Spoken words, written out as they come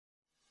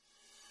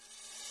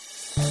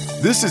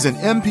This is an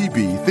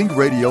MPB Think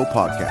Radio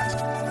podcast.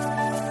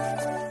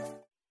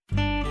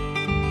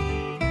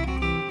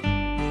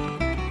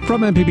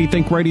 From MPB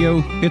Think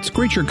Radio, it's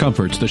Creature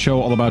Comforts, the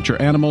show all about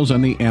your animals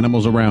and the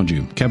animals around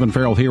you. Kevin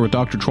Farrell here with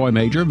Dr. Troy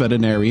Major,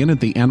 veterinarian at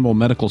the Animal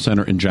Medical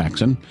Center in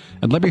Jackson,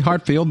 and Libby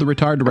Hartfield, the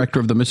retired director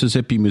of the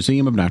Mississippi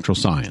Museum of Natural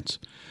Science.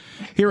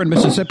 Here in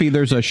Mississippi,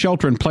 there's a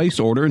shelter-in-place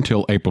order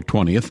until April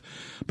 20th.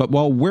 But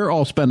while we're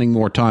all spending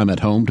more time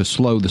at home to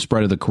slow the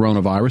spread of the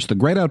coronavirus, the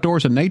great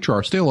outdoors and nature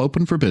are still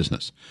open for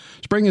business.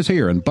 Spring is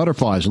here, and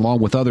butterflies,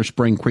 along with other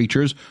spring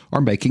creatures, are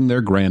making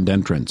their grand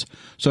entrance.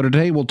 So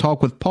today we'll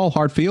talk with Paul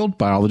Hartfield,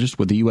 biologist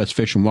with the U.S.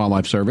 Fish and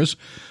Wildlife Service,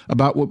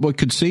 about what we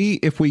could see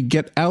if we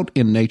get out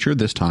in nature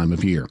this time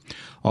of year.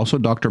 Also,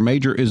 Dr.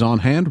 Major is on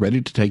hand,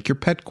 ready to take your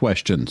pet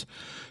questions.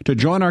 To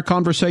join our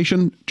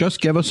conversation, just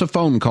give us a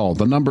phone call.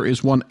 The number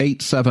is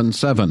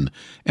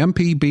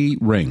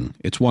 1-877-MPB-RING.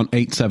 It's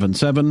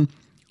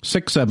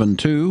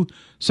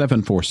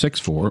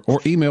 1-877-672-7464.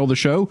 Or email the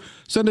show,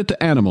 send it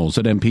to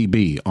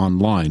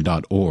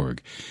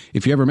animals@mpbonline.org.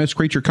 If you ever miss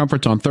Creature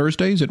Comforts on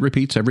Thursdays, it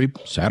repeats every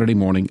Saturday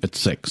morning at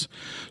 6.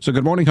 So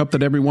good morning. Hope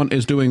that everyone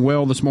is doing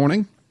well this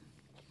morning.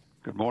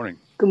 Good morning.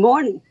 Good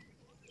morning.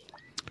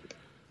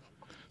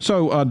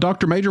 So,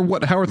 Dr. Major,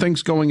 how are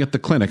things going at the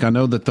clinic? I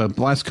know that the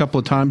last couple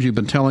of times you've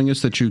been telling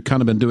us that you've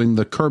kind of been doing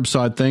the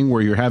curbside thing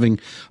where you're having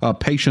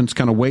patients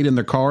kind of wait in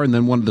their car and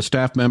then one of the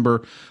staff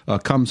member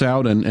comes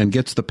out and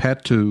gets the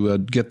pet to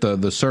get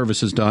the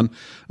services done.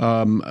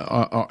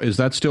 Is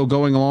that still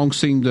going along,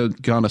 seem to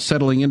kind of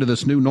settling into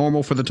this new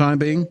normal for the time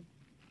being?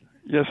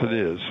 Yes, it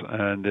is,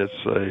 and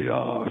it's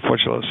what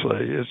shall I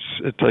say?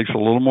 It takes a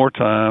little more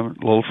time,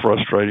 a little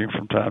frustrating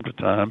from time to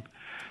time.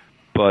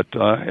 But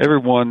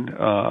everyone,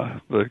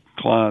 the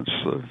clients,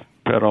 the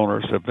pet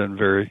owners have been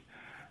very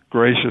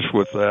gracious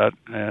with that,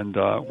 and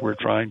we're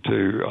trying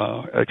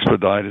to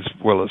expedite as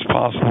well as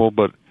possible.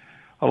 But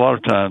a lot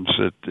of times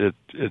it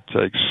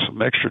takes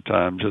some extra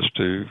time just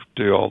to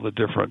do all the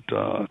different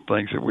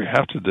things that we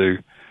have to do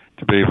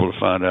to be able to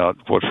find out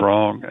what's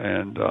wrong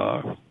and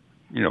what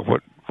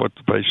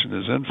the patient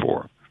is in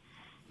for.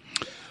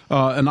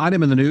 An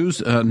item in the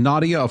news,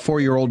 Nadia, a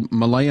 4-year-old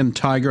Malayan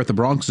tiger at the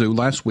Bronx Zoo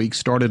last week,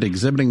 started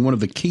exhibiting one of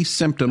the key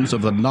symptoms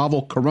of the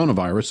novel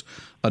coronavirus,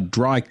 a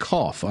dry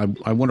cough.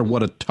 I wonder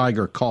what a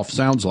tiger cough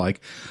sounds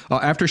like.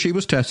 After she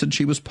was tested,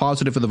 she was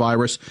positive for the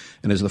virus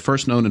and is the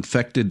first known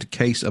infected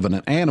case of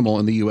an animal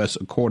in the U.S.,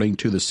 according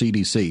to the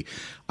CDC.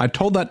 I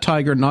told that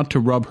tiger not to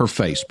rub her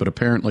face, but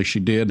apparently she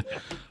did.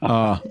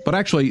 But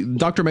actually,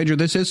 Dr. Major,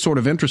 this is sort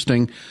of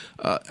interesting.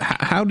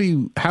 How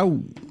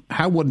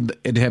would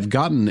it have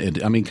gotten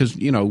it? I mean, because,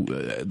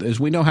 as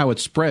we know how it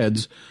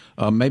spreads,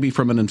 maybe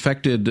from an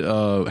infected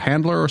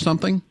handler or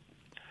something?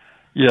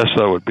 Yes,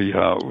 that would be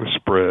how it was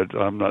spread.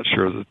 I'm not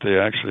sure that they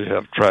actually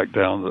have tracked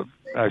down the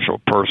actual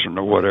person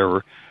or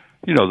whatever.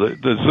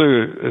 The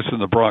zoo is in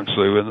the Bronx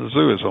Zoo, and the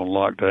zoo is on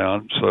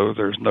lockdown, so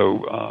there's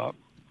no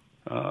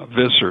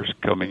visitors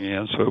coming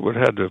in, so it would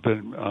have to have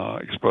been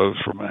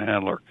exposed from a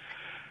handler.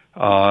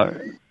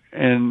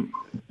 And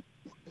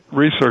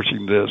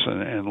researching this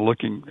and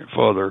looking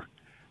further,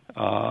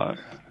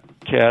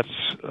 cats,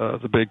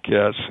 the big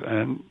cats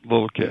and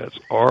little cats,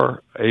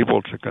 are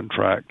able to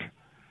contract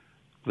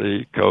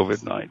the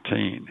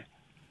COVID-19.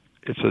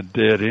 It's a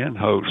dead-end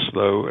host,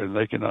 though, and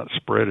they cannot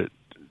spread it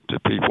to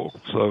people.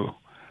 So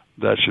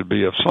that should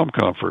be of some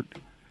comfort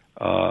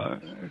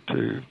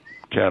to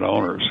cat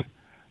owners.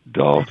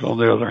 Dogs, on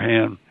the other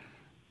hand,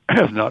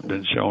 have not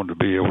been shown to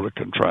be able to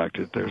contract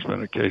it. There's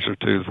been a case or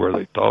two where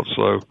they thought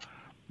so,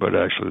 but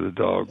actually the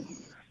dog,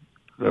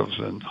 that was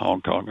in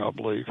Hong Kong, I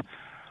believe.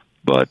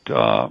 But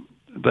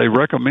they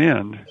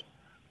recommend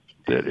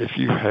that if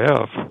you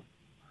have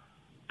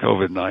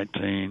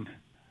COVID-19,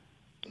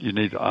 you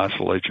need to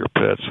isolate your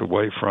pets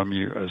away from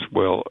you as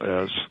well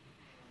as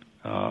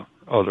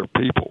other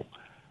people.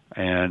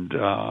 And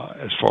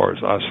as far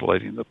as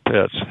isolating the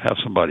pets, have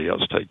somebody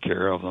else take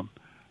care of them,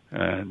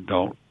 and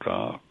don't,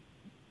 have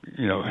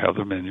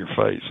them in your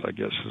face, I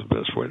guess is the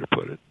best way to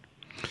put it.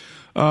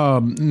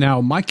 Now,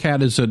 my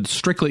cat is a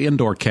strictly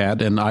indoor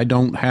cat, and I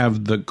don't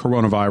have the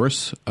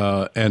coronavirus.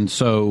 And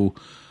so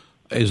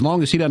as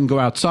long as he doesn't go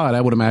outside,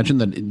 I would imagine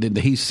that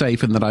he's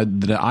safe and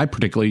that I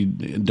particularly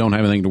don't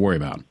have anything to worry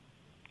about.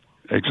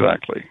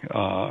 Exactly.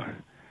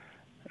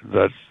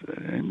 That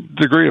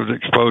degree of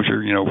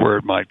exposure, where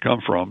it might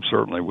come from,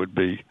 certainly would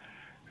be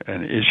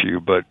an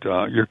issue, but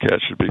your cat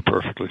should be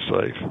perfectly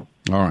safe.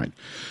 All right.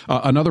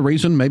 Another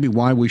reason maybe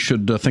why we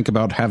should think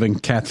about having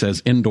cats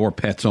as indoor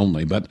pets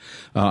only, but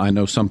I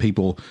know some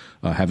people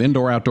have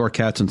indoor-outdoor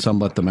cats and some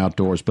let them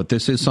outdoors, but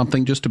this is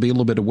something just to be a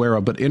little bit aware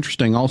of. But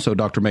interesting also,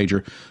 Dr.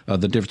 Major,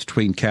 the difference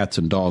between cats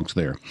and dogs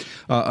there.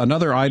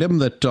 Another item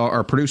that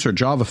our producer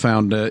Java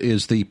found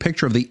is the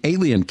picture of the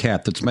alien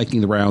cat that's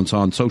making the rounds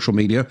on social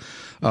media.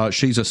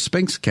 She's a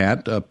Sphinx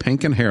cat,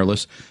 pink and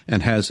hairless,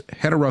 and has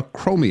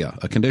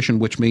heterochromia, a condition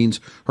which means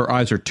her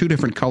eyes are two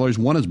different colors.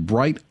 One is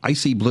bright,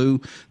 icy blue,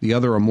 the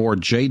other a more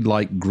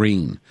jade-like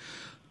green.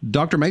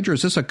 Dr. Major,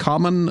 is this a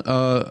common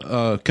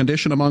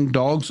condition among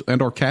dogs and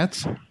or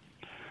cats?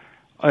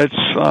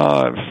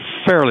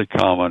 It's fairly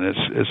common.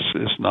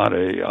 It's not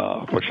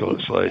a what shall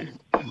I say?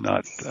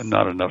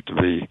 Not enough to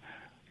be,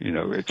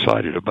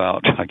 excited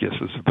about. I guess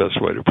is the best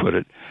way to put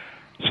it.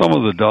 Some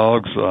of the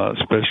dogs,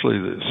 especially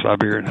the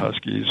Siberian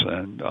Huskies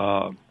and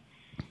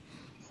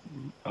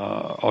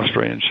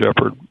Australian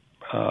Shepherd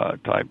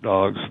type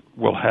dogs,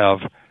 will have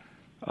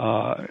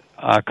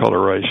eye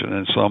coloration,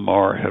 and some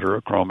are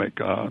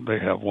heterochromic. They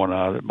have one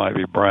eye that might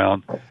be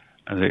brown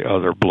and the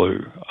other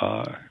blue.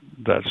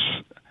 That's,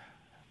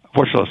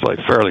 what shall I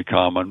say, fairly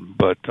common,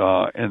 but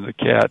in the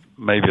cat,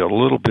 maybe a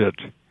little bit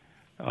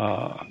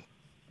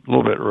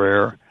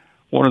rare.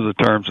 One of the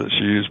terms that's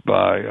used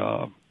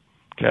by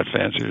cat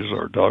fanciers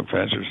or dog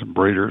fanciers and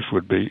breeders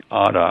would be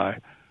odd eye.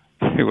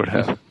 They would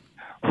have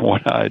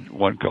one eye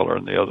one color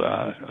and the other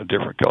eye a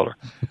different color.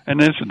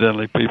 And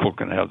incidentally, people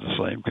can have the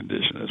same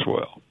condition as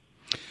well.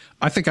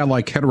 I think I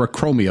like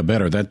heterochromia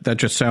better. That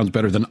just sounds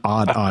better than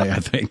odd eye, I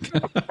think.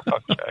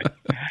 Okay.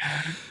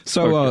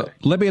 So,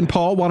 Libby and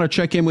Paul, want to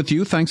check in with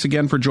you. Thanks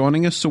again for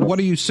joining us. So what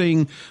are you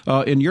seeing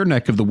in your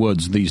neck of the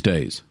woods these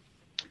days?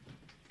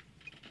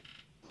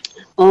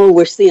 Oh,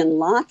 we're seeing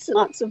lots and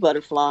lots of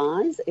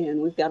butterflies,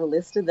 and we've got a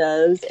list of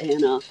those,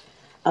 and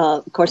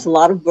of course, a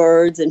lot of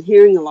birds, and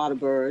hearing a lot of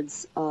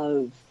birds.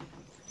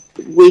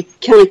 We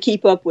kind of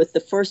keep up with the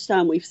first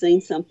time we've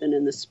seen something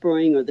in the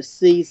spring or the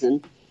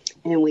season,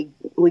 and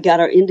we got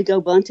our indigo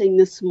bunting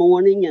this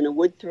morning and a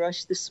wood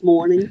thrush this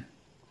morning.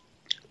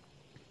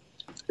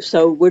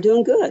 So we're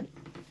doing good.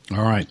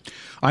 All right.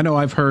 I know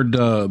I've heard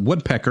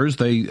woodpeckers.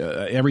 They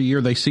every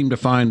year they seem to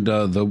find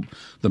the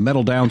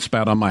metal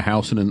downspout on my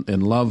house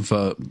and love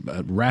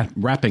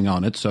rapping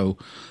on it. So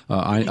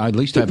I at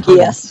least have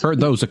heard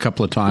those a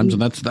couple of times,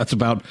 and that's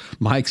about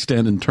my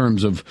extent in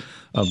terms of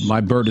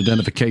my bird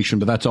identification.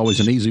 But that's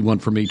always an easy one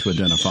for me to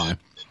identify.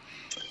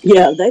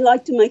 Yeah, they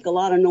like to make a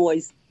lot of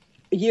noise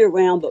year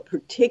round, but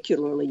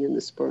particularly in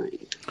the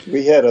spring.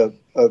 We had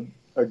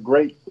a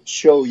great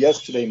show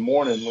yesterday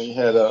morning. We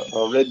had a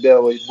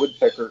red-bellied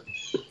woodpecker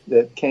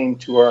that came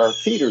to our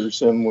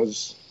feeders and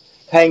was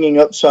hanging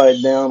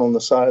upside down on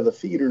the side of the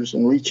feeders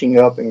and reaching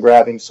up and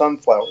grabbing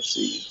sunflower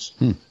seeds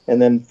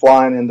and then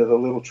flying into the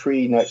little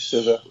tree next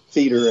to the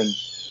feeder and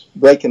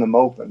breaking them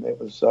open. It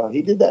was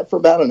he did that for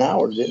about an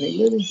hour, didn't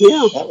he, Libby?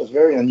 Yeah. That was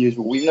very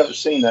unusual. We've never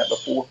seen that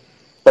before,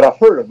 but I've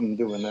heard of him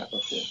doing that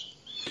before.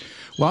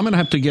 Well, I'm going to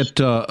have to get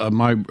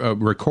my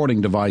recording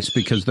device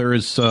because there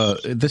is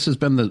this has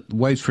been the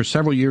way for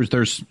several years.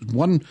 There's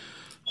one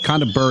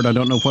kind of bird, I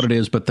don't know what it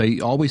is, but they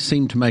always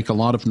seem to make a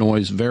lot of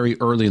noise very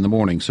early in the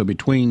morning. So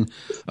between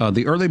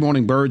the early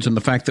morning birds and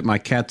the fact that my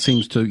cat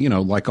seems to,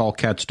 like all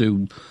cats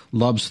do,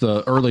 loves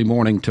the early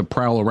morning to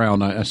prowl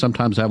around, I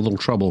sometimes have a little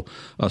trouble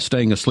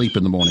staying asleep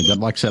in the morning. But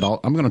like I said,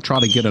 I'm going to try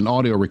to get an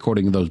audio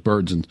recording of those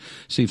birds and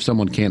see if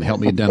someone can't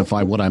help me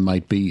identify what I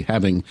might be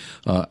having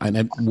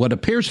and what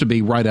appears to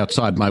be right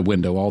outside my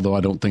window, although I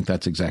don't think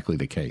that's exactly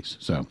the case.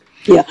 So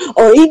yeah,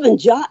 or even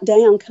jot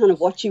down kind of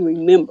what you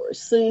remember.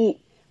 Soon,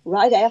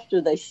 right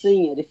after they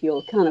sing it, if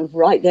you'll kind of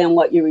write down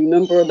what you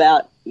remember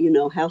about,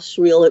 how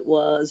shrill it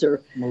was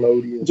or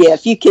melodious. Yeah,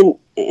 if you can,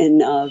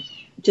 and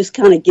just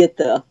kind of get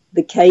the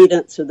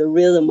cadence or the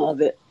rhythm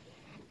of it,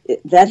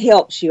 that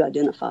helps you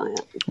identify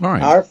it. All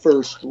right. Our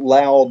first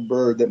loud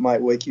bird that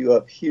might wake you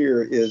up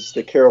here is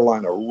the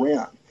Carolina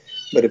wren.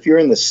 But if you're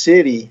in the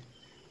city,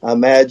 I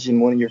imagine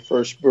one of your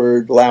first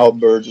loud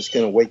birds that's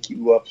going to wake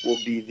you up will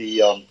be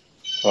the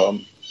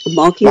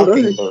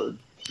mockingbird.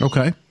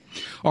 Okay.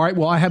 All right.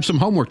 Well, I have some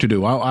homework to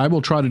do. I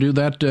will try to do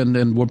that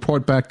and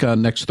report back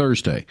next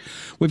Thursday.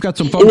 We've got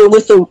some folks. And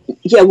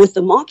with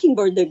the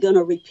mockingbird, they're going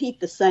to repeat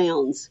the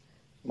sounds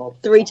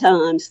 3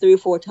 or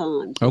 4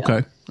 times.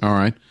 Okay. Yeah. All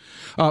right.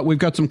 We've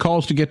got some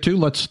calls to get to.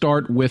 Let's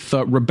start with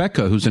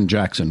Rebecca, who's in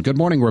Jackson. Good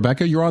morning,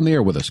 Rebecca. You're on the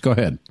air with us. Go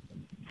ahead.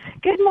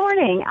 Good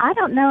morning. I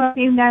don't know if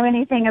you know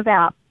anything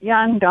about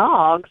young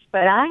dogs,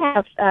 but I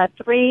have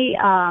 3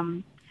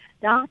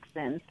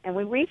 dachshunds, and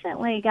we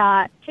recently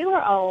got 2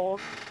 are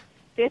old,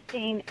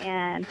 15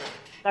 and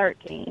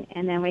 13,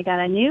 and then we got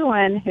a new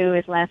one who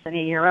is less than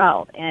a year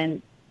old,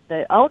 and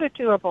the older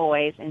 2 are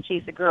boys, and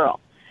she's a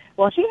girl.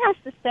 Well, she has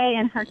to stay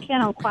in her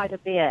kennel quite a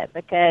bit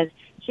because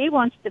she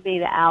wants to be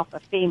the alpha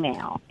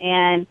female,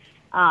 and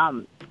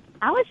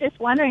I was just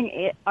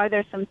wondering, are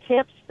there some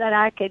tips that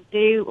I could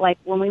do? Like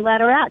when we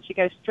let her out, she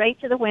goes straight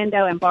to the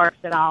window and barks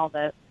at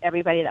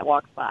everybody that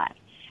walks by.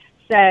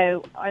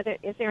 So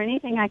is there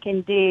anything I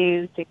can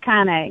do to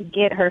kind of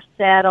get her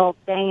settled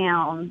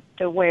down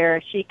to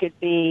where she could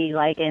be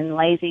like in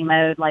lazy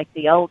mode like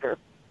the older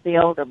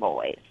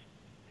boys?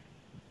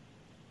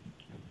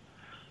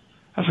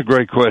 That's a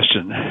great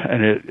question,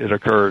 and it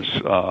occurs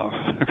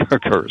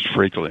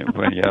frequently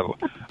when you have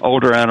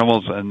older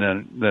animals and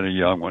then a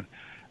young one.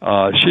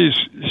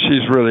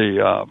 She's really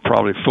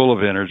probably full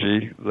of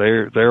energy.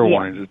 They're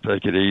wanting to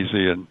take it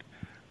easy and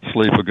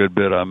sleep a good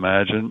bit, I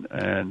imagine,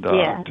 and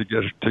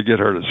to get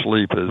her to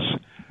sleep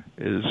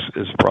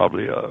is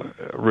probably a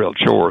real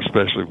chore,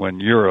 especially when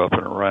you're up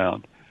and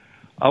around.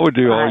 I would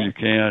do all Right. you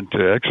can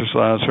to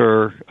exercise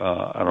her.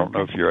 I don't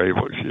know if you're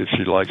able, if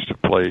she likes to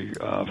play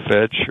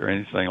fetch or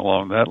anything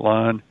along that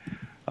line.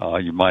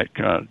 You might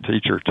kind of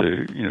teach her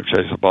to,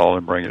 chase the ball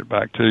and bring it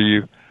back to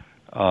you.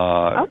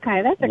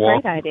 Okay, that's a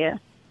great idea.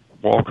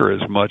 Walk her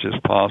as much as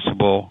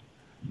possible.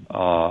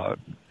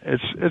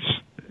 It's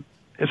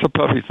a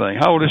puppy thing.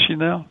 How old is she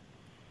now?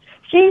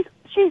 She's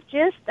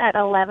just at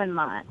 11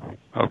 months.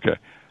 Okay,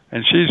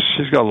 and she's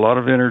got a lot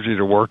of energy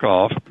to work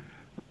off,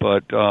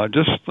 but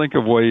just think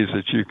of ways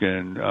that you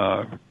can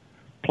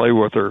play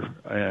with her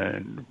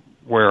and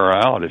wear her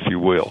out, if you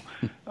will.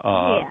 Yeah.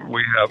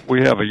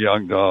 We have a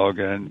young dog,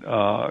 and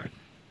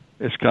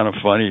it's kind of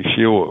funny. If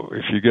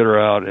you get her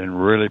out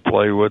and really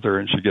play with her,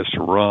 and she gets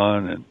to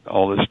run and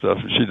all this stuff,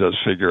 and she does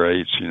figure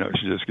eights. She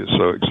just gets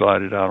so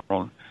excited out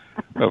on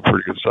a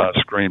pretty good sized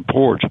screen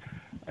porch.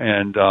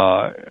 And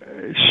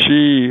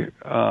she,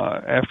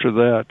 after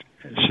that,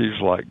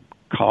 she's like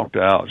conked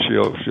out.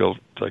 She'll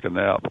take a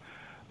nap.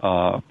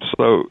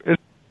 So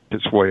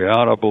it's way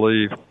out, I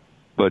believe.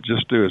 But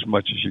just do as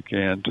much as you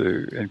can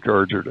to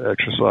encourage her to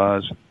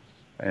exercise,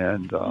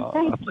 and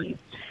I think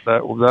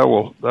that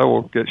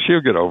will get.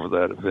 She'll get over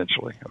that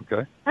eventually.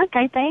 Okay.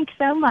 Okay. Thanks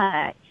so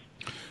much.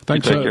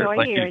 Thanks.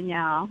 Enjoy hearing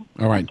y'all.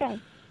 All right. Okay.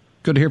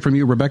 Good to hear from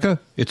you, Rebecca.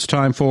 It's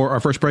time for our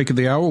first break of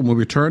the hour. When we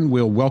return,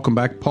 we'll welcome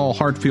back Paul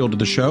Hartfield to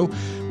the show.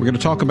 We're going to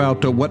talk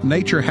about what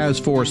nature has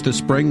for us this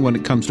spring when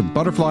it comes to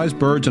butterflies,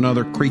 birds, and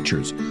other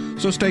creatures.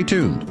 So stay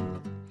tuned.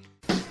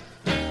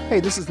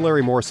 Hey, this is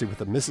Larry Morrissey with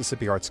the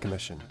Mississippi Arts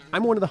Commission.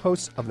 I'm one of the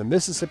hosts of the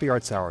Mississippi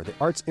Arts Hour, the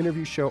arts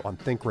interview show on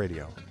Think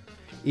Radio.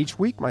 Each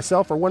week,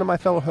 myself or one of my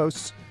fellow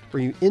hosts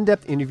bring you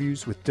in-depth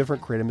interviews with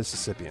different creative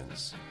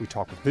Mississippians. We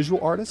talk with visual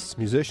artists,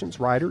 musicians,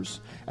 writers,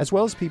 as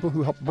well as people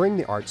who help bring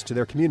the arts to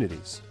their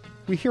communities.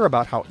 We hear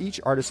about how each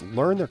artist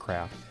learned their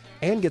craft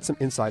and get some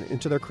insight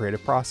into their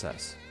creative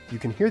process. You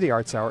can hear the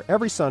Arts Hour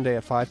every Sunday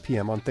at 5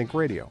 p.m. on Think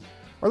Radio,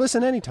 or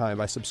listen anytime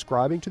by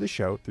subscribing to the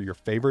show through your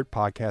favorite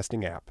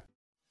podcasting app.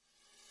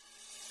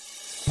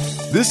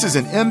 This is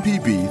an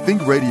MPB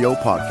Think Radio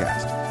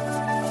podcast.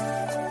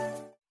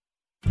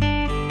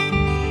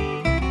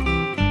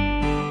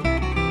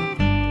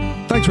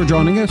 Thanks for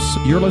joining us.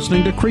 You're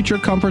listening to Creature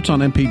Comforts on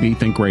MPB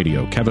Think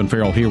Radio. Kevin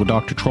Farrell here with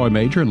Dr. Troy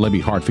Major and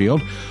Libby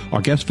Hartfield. Our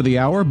guest for the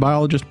hour,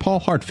 biologist Paul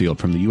Hartfield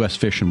from the U.S.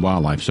 Fish and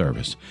Wildlife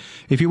Service.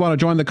 If you want to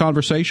join the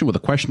conversation with a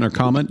question or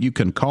comment, you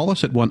can call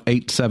us at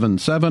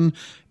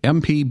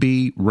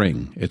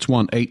 1-877-MPB-RING. It's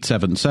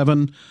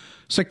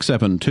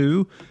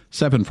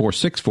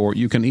 1-877-672-7464.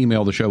 You can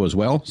email the show as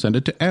well. Send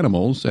it to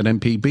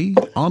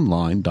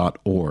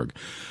animals@mpbonline.org.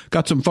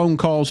 Got some phone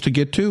calls to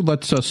get to.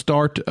 Let's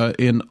start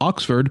in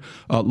Oxford.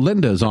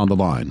 Linda's on the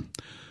line.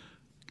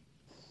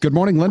 Good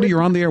morning, Linda.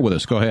 You're on the air with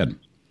us. Go ahead.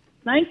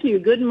 Thank you.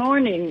 Good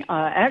morning.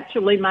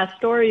 Actually, my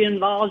story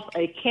involves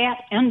a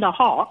cat and a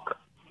hawk.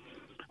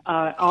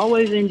 I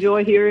always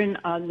enjoy hearing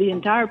the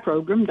entire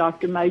program,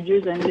 Dr.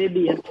 Majors and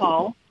Libby and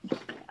Paul.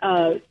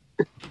 But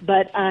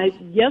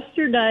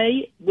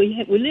yesterday,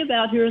 we live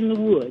out here in the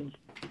woods,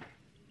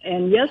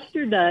 and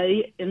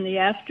yesterday in the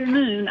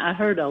afternoon, I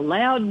heard a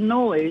loud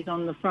noise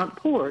on the front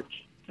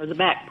porch, or the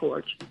back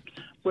porch,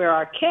 where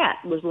our cat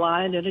was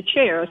lying in a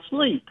chair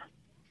asleep.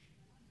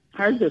 I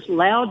heard this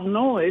loud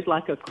noise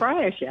like a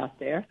crash out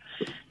there,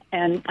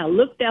 and I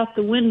looked out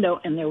the window,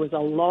 and there was a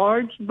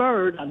large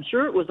bird, I'm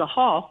sure it was a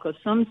hawk of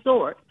some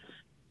sort,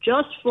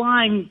 just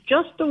flying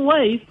just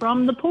away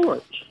from the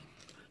porch.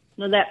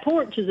 Now, that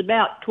porch is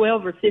about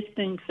 12 or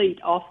 15 feet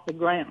off the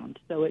ground,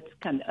 so it's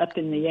kind of up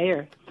in the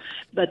air.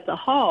 But the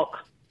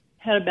hawk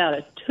had about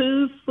a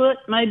 2-foot,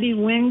 maybe,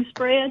 wing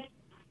spread,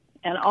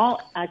 and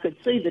I could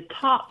see the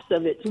tops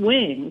of its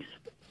wings.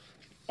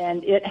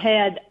 And it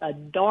had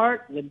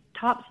the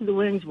tops of the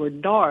wings were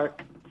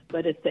dark,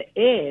 but at the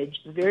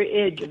edge, the very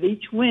edge of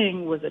each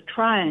wing was a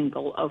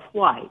triangle of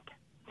white.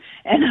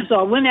 And so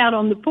I went out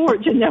on the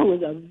porch, and there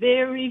was a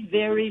very,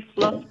 very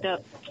fluffed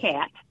up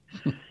cat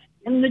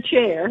in the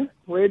chair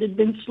where it had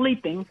been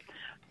sleeping,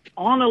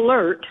 on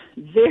alert,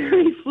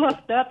 very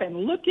fluffed up and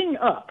looking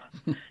up.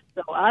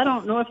 So I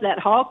don't know if that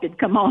hawk had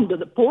come onto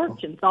the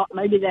porch and thought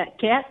maybe that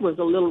cat was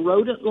a little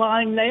rodent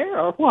lying there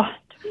or what.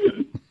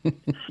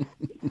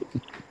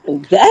 Well,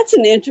 that's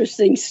an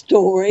interesting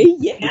story.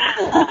 Yeah,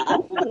 I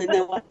want to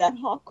know what that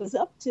hawk was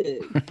up to.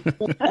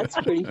 That's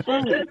pretty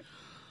funny.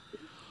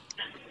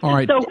 All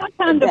right. So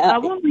I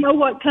want to know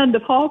what kind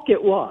of hawk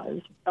it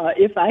was.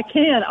 If I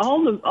can,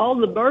 all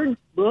the bird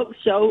books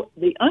show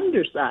the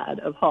underside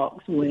of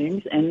hawk's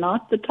wings and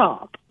not the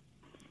top.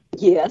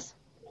 Yes.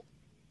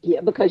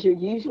 Yeah, because you're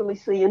usually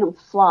seeing them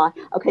fly.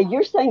 Okay,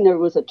 you're saying there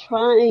was a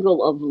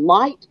triangle of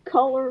light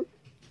color?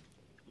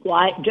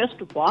 White, just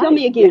white. Tell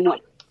me again.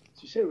 What?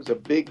 You said it was a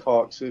big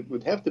hawk, so it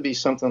would have to be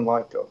something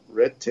like a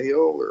red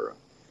tail or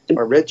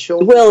a red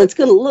shoulder. Well, it's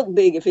going to look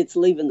big if it's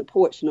leaving the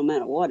porch, no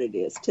matter what it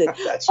is, too.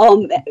 Tell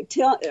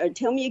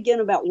me again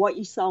about what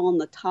you saw on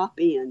the top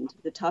end,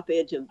 the top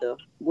edge of the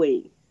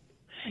wing.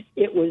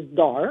 It was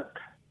dark.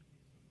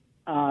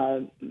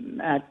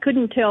 I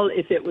couldn't tell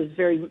if it was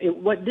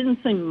what didn't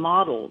seem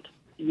mottled.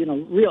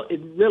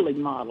 It really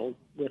mottled.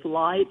 with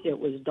light. It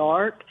was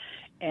dark.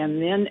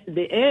 And then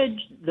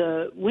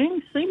the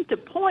wings seemed to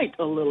point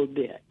a little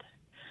bit.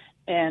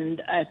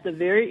 And at the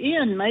very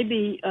end,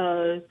 maybe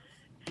 3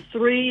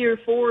 or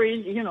 4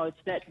 inches, it's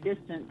that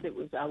distance.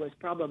 I was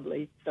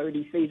probably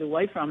 30 feet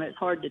away from it. It's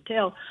hard to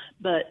tell,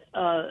 but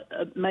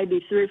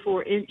maybe 3 or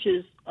 4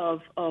 inches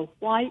of a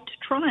white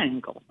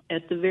triangle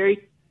at the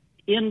very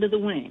end of the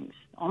wings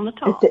on the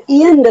top. At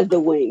the end of the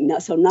wing, no,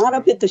 so not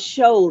up at the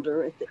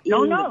shoulder. At the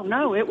end.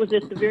 No, it was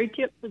at the very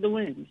tips of the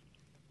wings.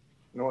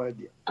 No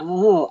idea.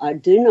 Oh, I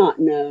do not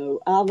know.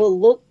 I will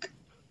look.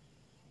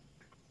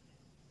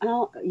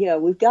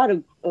 We've got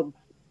an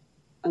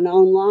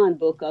online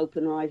book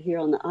open right here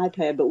on the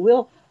iPad, but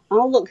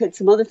I'll look at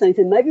some other things,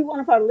 and maybe one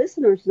of our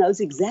listeners knows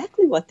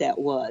exactly what that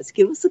was.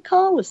 Give us a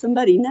call if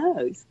somebody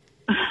knows.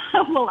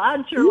 Well,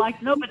 I'd sure like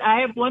to know, but I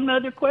have one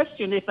other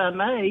question, if I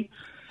may.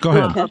 Go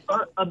ahead.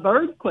 A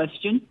bird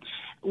question.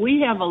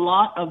 We have a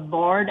lot of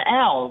barred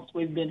owls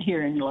we've been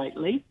hearing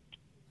lately.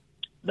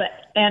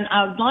 And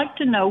I would like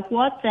to know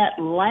what that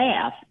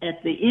laugh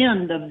at the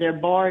end of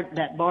that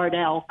barred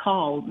owl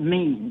call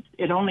means.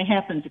 It only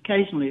happens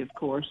occasionally, of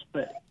course,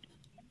 but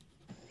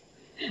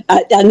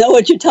I know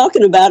what you're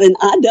talking about, and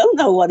I don't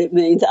know what it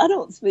means. I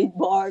don't speak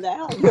barred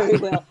owl very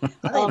well.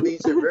 I think it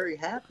means they're very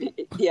happy.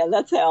 Yeah,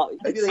 that's how.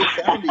 Maybe they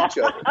found each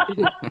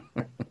other.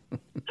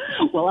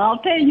 Well, I'll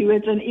tell you,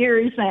 it's an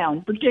eerie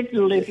sound,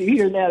 particularly if you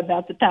hear that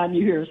about the time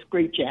you hear a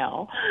screech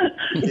owl.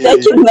 They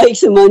can make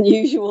some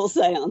unusual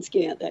sounds,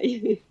 can't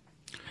they?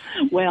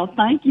 Well,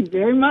 thank you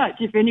very much.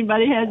 If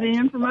anybody has any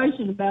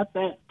information about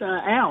that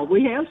owl,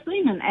 we have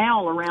seen an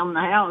owl around the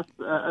house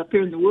up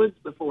here in the woods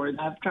before, and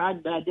I've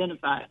tried to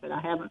identify it, but I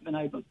haven't been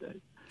able to.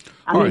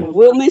 All right.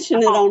 We'll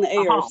mention it on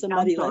air if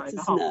somebody lets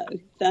us know.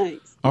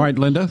 Thanks. All right,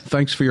 Linda,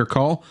 thanks for your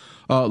call.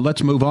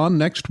 Let's move on.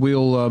 Next,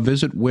 we'll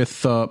visit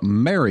with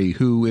Mary,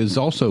 who is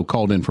also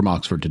called in from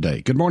Oxford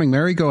today. Good morning,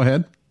 Mary. Go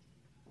ahead.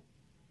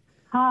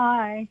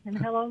 Hi, and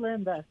hello,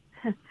 Linda.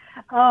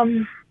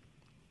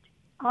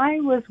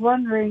 I was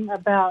wondering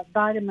about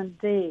vitamin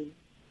D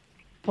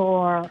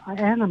for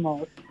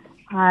animals.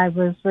 I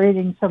was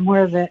reading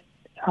somewhere that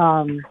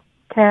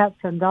cats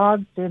and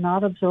dogs do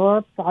not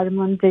absorb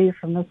vitamin D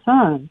from the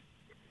sun.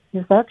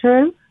 Is that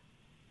true?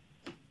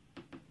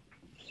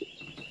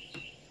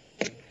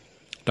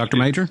 Dr.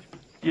 Major?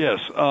 Yes,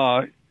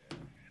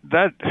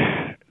 that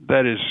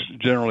is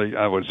generally,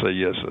 I would say,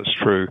 yes, that's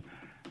true.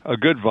 A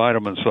good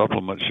vitamin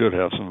supplement should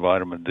have some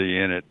vitamin D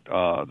in it.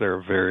 There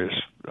are various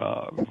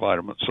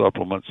vitamin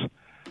supplements.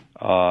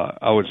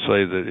 I would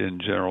say that in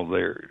general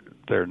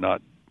they're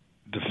not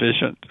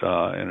deficient in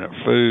our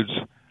foods,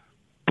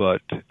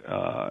 but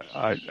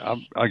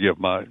I give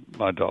my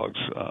dogs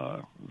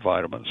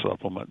vitamin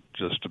supplement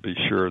just to be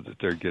sure that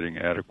they're getting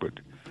adequate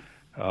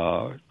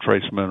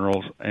trace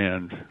minerals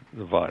and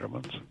the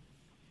vitamins.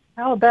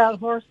 How about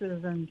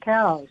horses and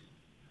cows?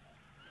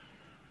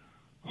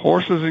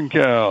 Horses and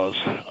cows,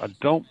 I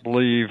don't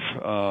believe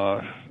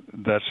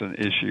that's an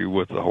issue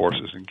with the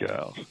horses and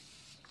cows.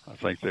 I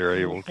think they're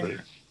able to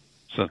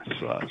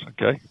synthesize,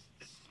 okay?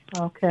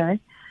 Okay.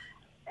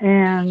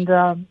 And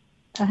I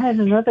had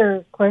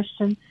another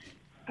question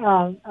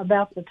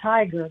about the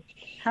tiger.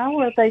 How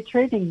are they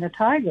treating the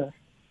tiger?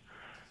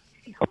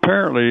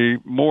 Apparently,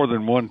 more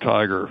than one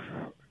tiger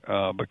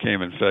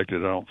became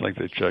infected. I don't think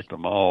they checked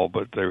them all,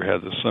 but they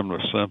had the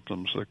similar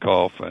symptoms, the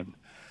cough and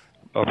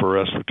upper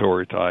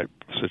respiratory type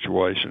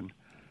situation,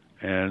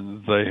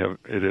 and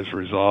it is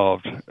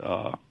resolved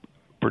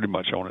pretty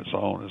much on its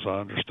own, as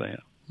I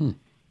understand.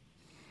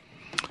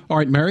 All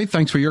right, Mary,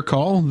 thanks for your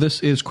call.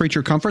 This is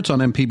Creature Comforts on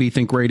MPB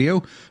Think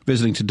Radio,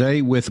 visiting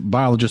today with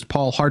biologist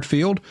Paul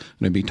Hartfield. We're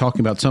going to be talking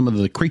about some of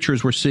the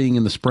creatures we're seeing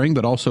in the spring,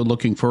 but also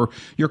looking for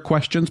your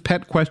questions,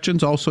 pet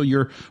questions, also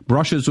your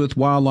brushes with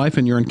wildlife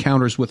and your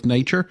encounters with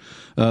nature.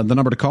 The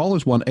number to call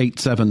is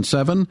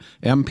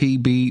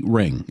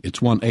 1-877-MPB-RING. It's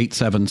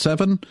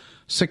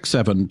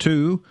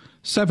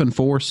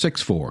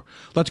 1-877-672-7464.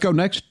 Let's go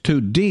next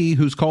to Dee,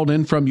 who's called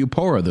in from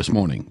Eupora this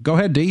morning. Go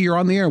ahead, Dee. You're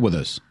on the air with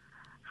us.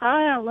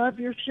 Hi, I love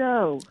your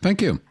show.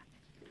 Thank you.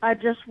 I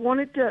just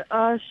wanted to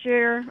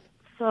share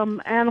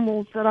some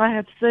animals that I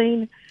have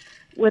seen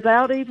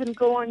without even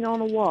going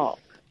on a walk.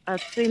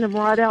 I've seen them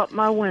right out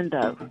my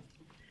window.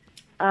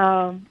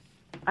 I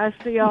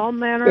see all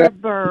manner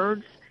of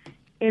birds,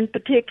 in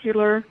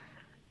particular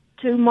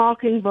 2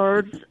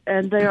 mockingbirds,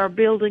 and they are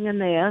building a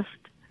nest.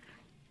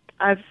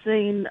 I've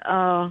seen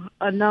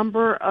a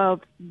number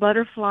of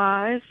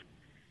butterflies.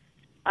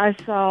 I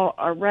saw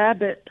a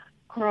rabbit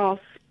cross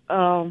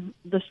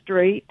the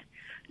street.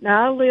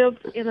 Now, I live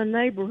in a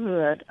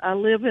neighborhood. I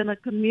live in a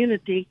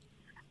community,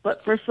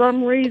 but for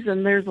some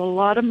reason there's a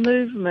lot of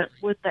movement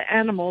with the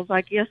animals,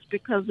 I guess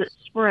because it's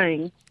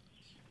spring.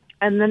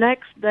 And the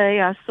next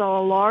day I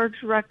saw a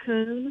large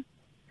raccoon.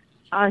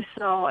 I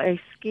saw a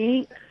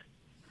skink.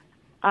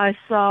 I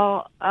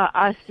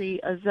see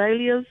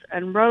azaleas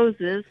and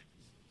roses.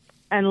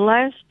 And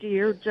last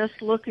year,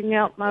 just looking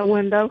out my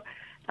window,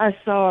 I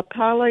saw a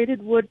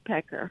pileated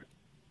woodpecker.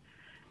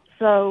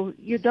 So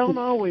you don't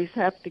always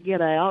have to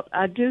get out.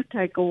 I do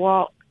take a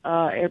walk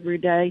every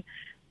day,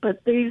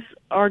 but these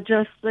are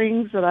just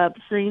things that I've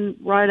seen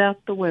right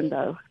out the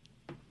window.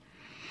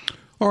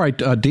 All right,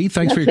 Dee,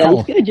 thanks for your sounds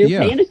call. Good.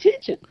 You're paying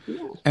attention.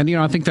 Yeah. And,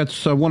 I think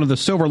that's one of the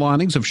silver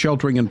linings of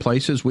sheltering in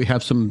place is we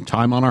have some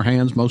time on our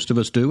hands. Most of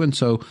us do. And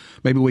so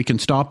maybe we can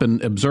stop and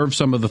observe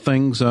some of the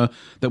things that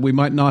we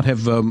might not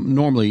have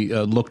normally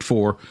looked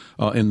for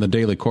in the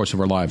daily course of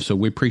our lives. So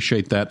we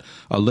appreciate that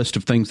list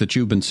of things that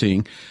you've been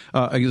seeing.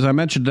 As I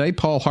mentioned today,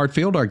 Paul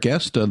Hartfield, our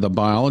guest, the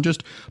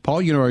biologist.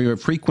 Paul, you're a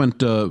frequent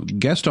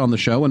guest on the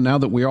show. And now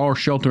that we are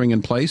sheltering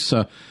in place,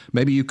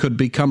 maybe you could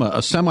become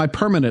a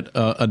semi-permanent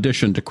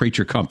addition to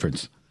Creature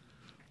Comforts.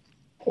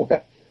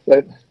 Well,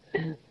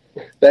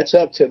 that's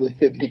up to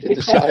Libby to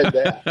decide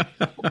that.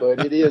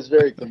 But it is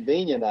very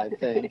convenient, I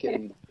think.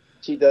 And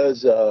she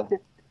does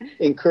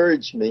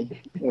encourage me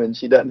when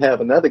she doesn't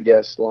have another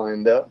guest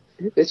lined up.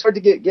 It's hard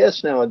to get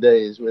guests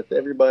nowadays with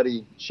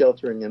everybody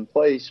sheltering in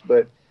place.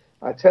 But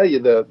I tell you,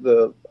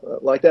 the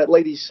like that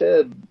lady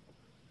said,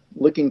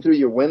 looking through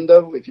your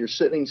window, if you're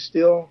sitting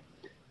still,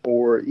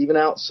 or even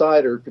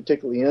outside or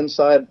particularly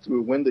inside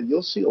through a window,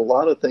 you'll see a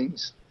lot of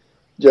things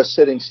just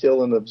sitting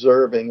still and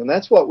observing. And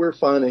that's what we're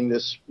finding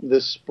this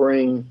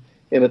spring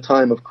in a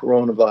time of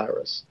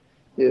coronavirus,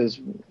 is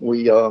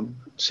we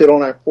sit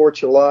on our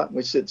porch a lot.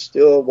 We sit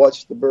still,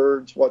 watch the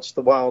birds, watch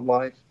the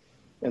wildlife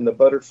and the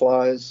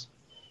butterflies.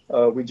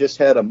 We just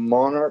had a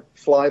monarch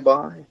fly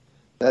by.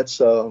 That's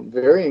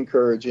very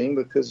encouraging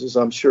because, as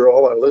I'm sure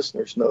all our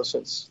listeners know,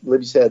 since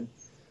Libby's had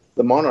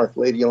the monarch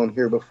lady on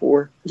here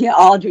before. Yeah,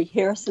 Audrey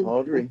Harrison.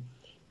 Audrey.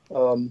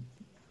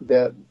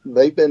 That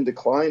they've been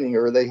declining,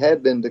 or they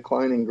had been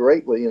declining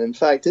greatly. And in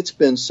fact, it's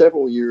been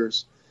several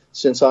years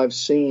since I've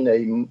seen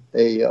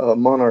a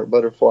monarch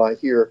butterfly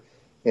here.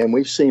 And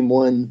we've seen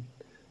one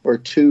or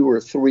two or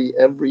three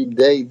every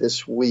day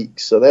this week.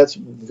 So that's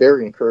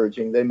very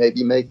encouraging. They may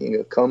be making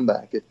a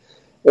comeback.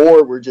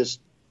 Or we're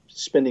just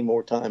spending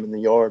more time in the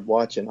yard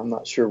watching. I'm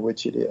not sure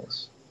which it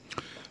is.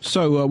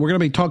 So we're going to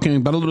be talking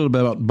about a little bit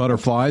about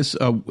butterflies.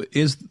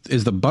 Is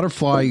the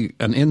butterfly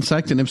an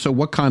insect, and if so,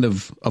 what kind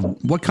of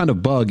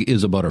bug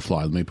is a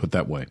butterfly? Let me put it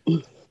that way.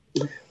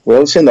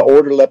 Well, it's in the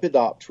order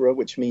Lepidoptera,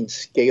 which means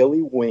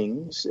scaly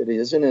wings. It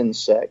is an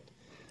insect.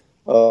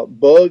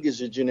 Bug is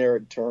a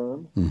generic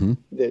term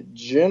that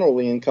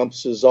generally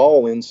encompasses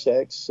all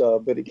insects,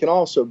 but it can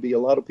also be, a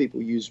lot of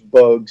people use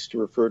bugs to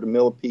refer to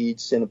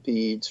millipedes,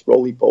 centipedes,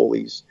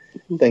 roly-polies,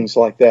 things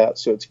like that.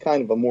 So it's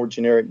kind of a more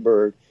generic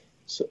bird.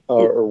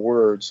 Or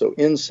word. So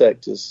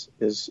insect is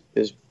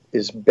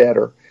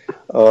better.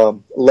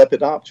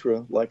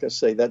 Lepidoptera, like I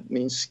say, that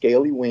means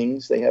scaly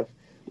wings. They have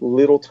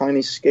little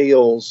tiny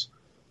scales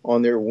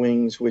on their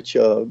wings which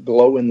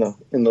glow in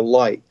the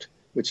light,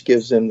 which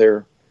gives them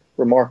their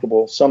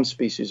remarkable, some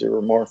species, a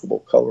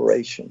remarkable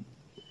coloration.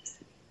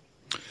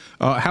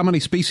 How many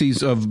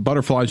species of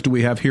butterflies do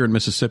we have here in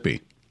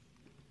Mississippi?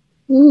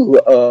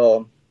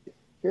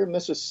 Here in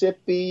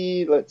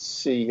Mississippi, let's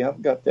see,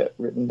 I've got that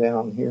written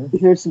down here.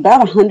 There's about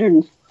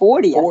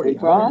 140, I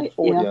think, right?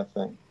 140, yeah. I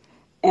think.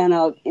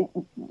 And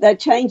that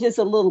changes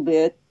a little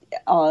bit.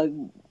 I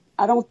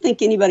don't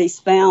think anybody's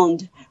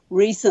found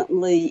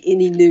recently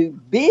any new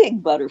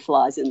big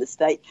butterflies in the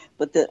state,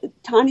 but the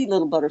tiny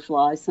little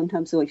butterflies,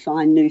 sometimes we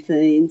find new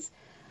things.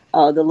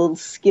 The little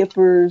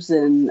skippers,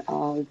 and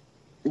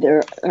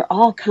there are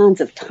all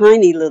kinds of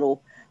tiny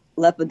little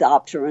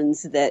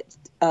lepidopterans that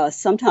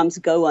sometimes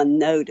go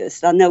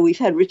unnoticed. I know we've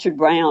had Richard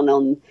Brown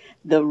on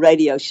the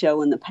radio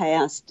show in the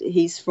past.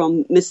 He's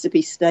from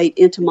Mississippi State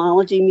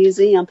Entomology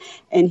Museum,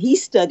 and he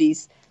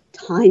studies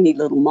tiny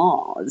little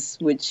moths,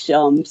 which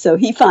so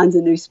he finds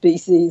a new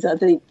species. I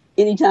think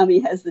anytime he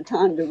has the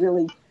time to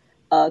really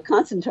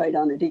concentrate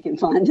on it, he can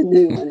find a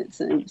new one, it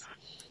seems.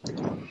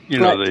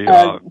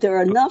 There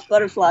are enough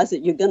butterflies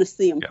that you're going to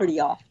see them pretty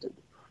often.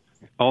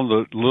 On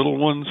the little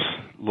ones,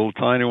 little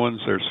tiny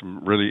ones, there's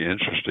some really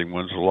interesting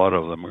ones. A lot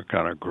of them are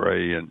kind of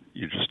gray, and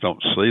you just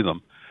don't see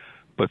them.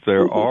 But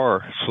there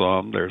are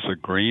some. There's a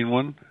green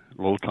one,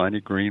 a little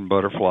tiny green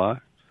butterfly.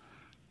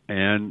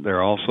 And there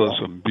are also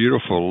some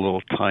beautiful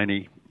little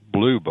tiny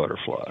blue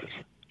butterflies.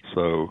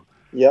 So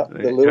yeah,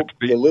 the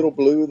little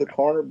blue, the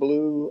corner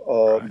blue.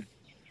 Right.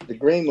 The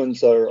green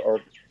ones are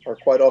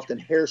quite often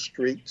hair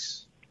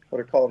streaks, what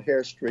are called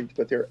hair streaks,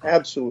 but they're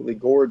absolutely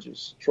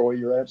gorgeous. Troy,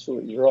 you're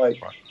absolutely right.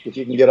 If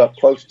you can get up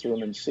close to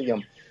them and see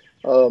them.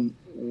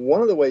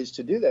 One of the ways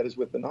to do that is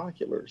with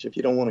binoculars, if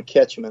you don't want to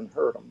catch them and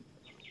hurt them.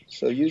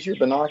 So use your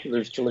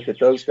binoculars to look at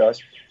those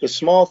guys. The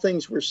small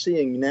things we're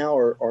seeing now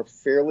are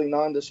fairly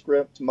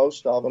nondescript.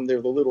 Most of them,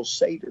 they're the little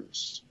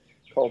satyrs,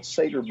 called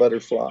satyr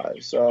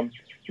butterflies.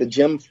 The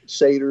gem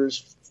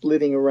satyrs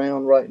flitting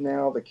around right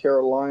now, the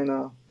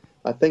Carolina.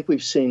 I think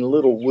we've seen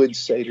little wood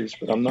satyrs,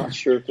 but I'm not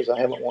sure because I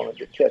haven't wanted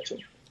to catch them.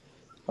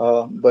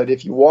 But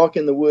if you walk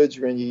in the woods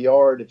or in your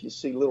yard, if you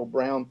see little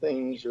brown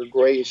things or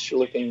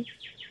grayish-looking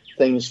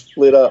things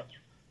flit up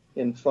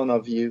in front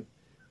of you,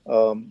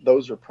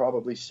 those are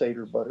probably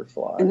satyr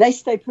butterflies. And they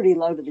stay pretty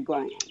low to the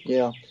ground.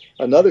 Yeah.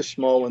 Another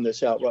small one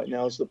that's out right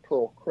now is the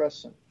pearl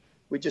crescent.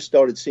 We just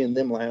started seeing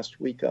them last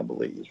week, I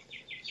believe.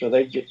 So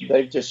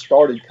they've just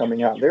started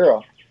coming out. They're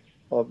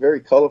a very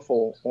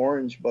colorful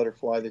orange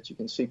butterfly that you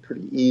can see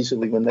pretty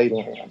easily when they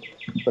land,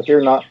 but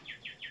they're not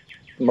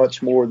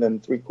much more than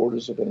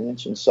 3/4 of an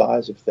inch in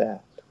size, if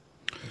that.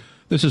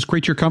 This is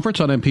Creature Comforts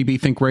on MPB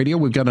Think Radio.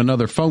 We've got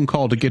another phone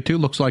call to get to.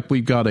 Looks like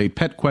we've got a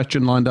pet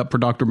question lined up for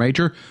Dr.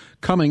 Major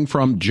coming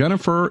from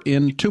Jennifer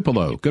in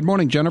Tupelo. Good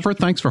morning, Jennifer.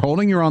 Thanks for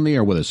holding. You're on the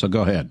air with us, so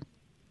go ahead.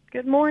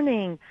 Good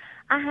morning.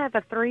 I have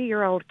a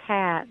 3-year-old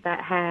cat that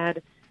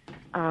had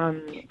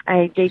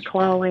a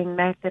declawing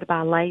method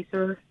by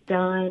laser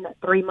done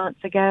 3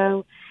 months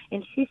ago,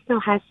 and she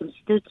still has some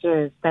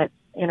stitches that's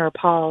in her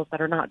paws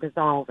that are not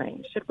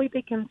dissolving. Should we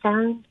be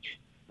concerned?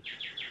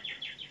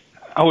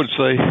 I would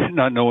say,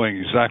 not knowing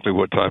exactly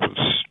what type of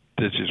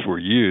stitches were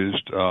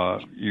used,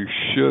 you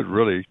should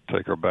really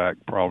take her back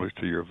probably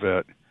to your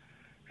vet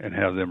and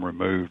have them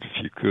removed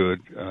if you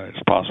could.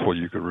 It's possible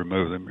you could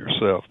remove them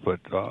yourself, but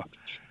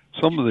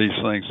some of these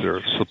things that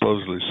are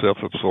supposedly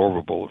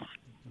self-absorbable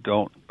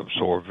don't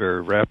absorb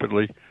very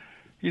rapidly.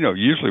 You know,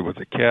 usually with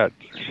a cat,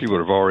 she would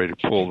have already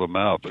pulled them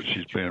out, but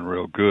she's been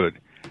real good.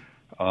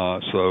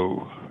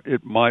 So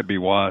it might be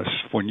wise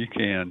when you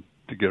can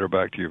to get her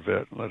back to your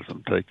vet and let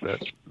them take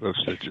those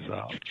stitches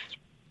out.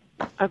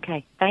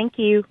 Okay, thank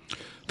you.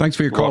 Thanks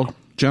for your call,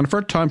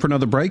 Jennifer. Time for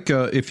another break.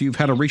 If you've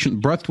had a recent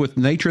breath with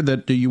nature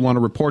that you want to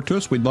report to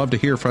us, we'd love to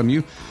hear from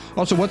you.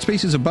 Also, what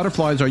species of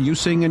butterflies are you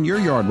seeing in your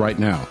yard right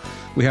now?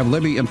 We have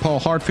Libby and Paul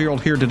Hartfield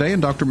here today,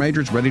 and Dr.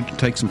 Major's ready to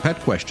take some pet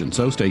questions,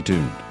 so stay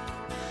tuned.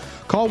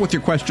 Call with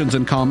your questions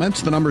and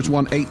comments. The number's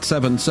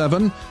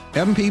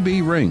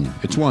 1-877-MPB-RING.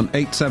 It's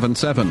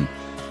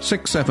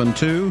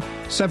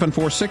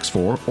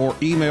 1-877-672-7464, or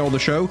email the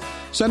show.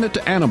 Send it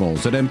to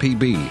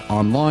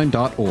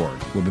animals@mpbonline.org.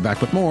 We'll be back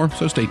with more,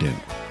 so stay tuned.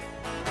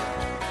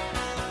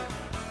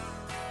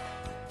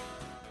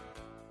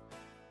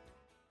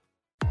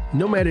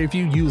 No matter if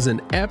you use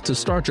an app to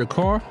start your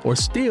car or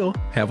still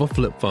have a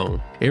flip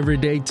phone,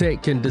 Everyday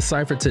Tech can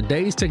decipher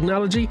today's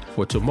technology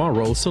for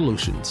tomorrow's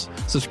solutions.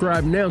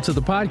 Subscribe now to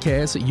the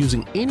podcast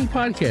using any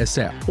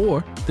podcast app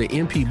or the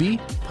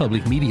MPB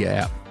Public Media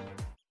app.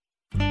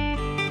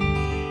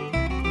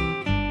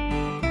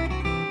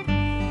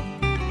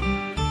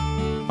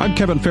 I'm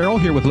Kevin Farrell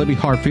here with Libby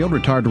Hartfield,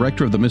 retired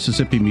director of the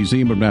Mississippi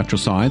Museum of Natural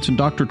Science, and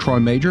Dr. Troy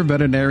Major,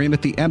 veterinarian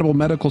at the Animal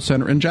Medical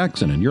Center in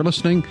Jackson. And you're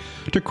listening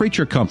to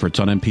Creature Comforts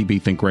on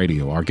MPB Think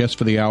Radio. Our guest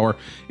for the hour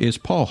is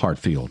Paul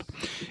Hartfield.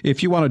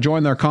 If you want to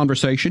join our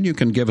conversation, you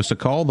can give us a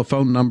call. The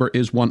phone number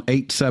is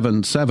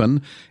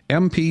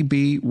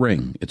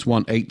 1-877-MPB-RING. It's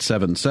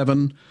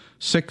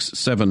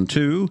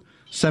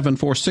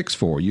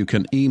 1-877-672-7464. You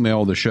can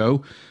email the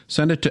show.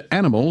 Send it to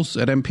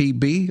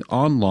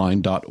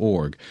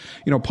animals@mpbonline.org.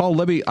 You know, Paul,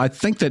 Libby, I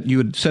think that you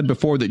had said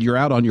before that you're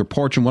out on your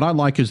porch, and what I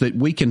like is that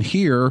we can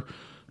hear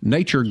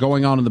nature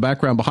going on in the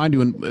background behind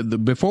you.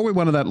 And before we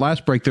went to that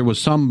last break, there was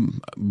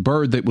some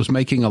bird that was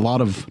making a lot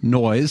of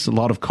noise, a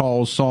lot of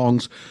calls,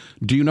 songs.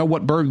 Do you know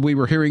what bird we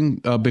were hearing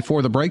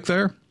before the break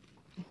there?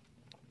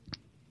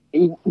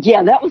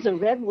 Yeah, that was a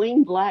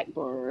red-winged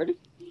blackbird.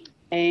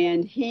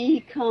 And he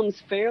comes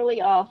fairly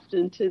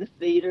often to the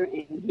feeder,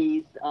 and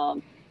he's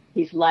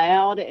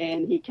loud,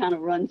 and he kind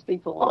of runs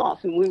people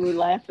off. And we were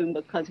laughing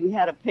because we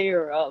had a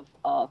pair of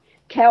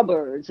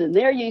cowbirds, and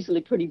they're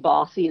usually pretty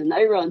bossy, and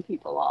they run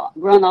people off,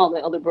 run all the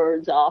other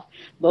birds off.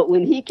 But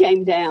when he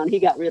came down, he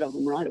got rid of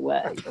them right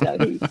away. So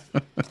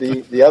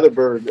the other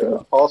bird,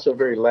 also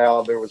very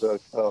loud. There was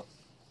a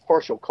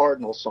partial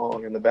cardinal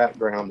song in the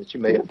background that you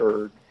may have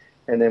heard.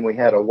 And then we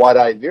had a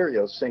white-eyed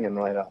vireo singing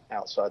right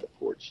outside the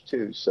porch,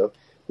 too. So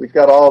we've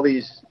got all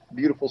these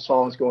beautiful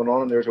songs going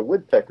on, and there's a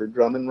woodpecker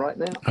drumming right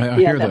now. I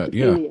hear that,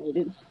 yeah.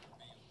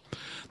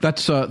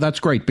 That's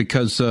great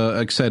because,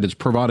 like I said, it's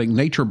providing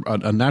nature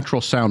a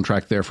natural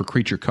soundtrack there for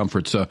Creature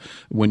Comforts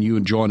when you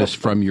join us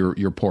from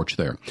your porch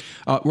there.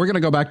 We're going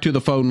to go back to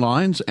the phone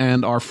lines,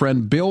 and our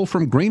friend Bill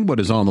from Greenwood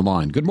is on the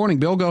line. Good morning,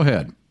 Bill. Go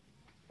ahead.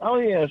 Oh,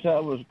 yes,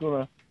 I was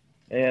going to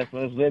ask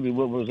Miss Libby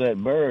what was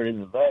that bird in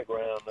the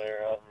background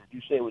there. Did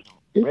you say it was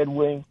a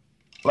red-winged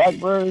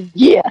blackbird?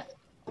 Yeah.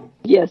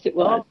 Yes, it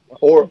was.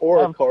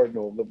 Or a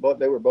cardinal.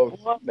 They were both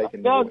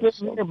making noise.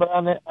 So. But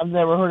I've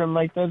never heard them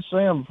make that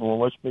sound before.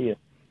 Must be a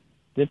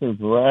different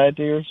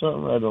variety or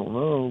something. I don't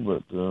know,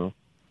 but...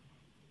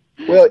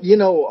 Well, you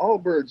know, all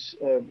birds,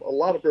 a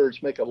lot of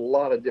birds make a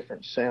lot of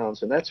different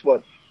sounds, and that's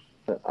what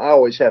I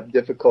always have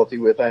difficulty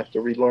with. I have to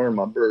relearn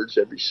my birds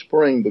every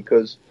spring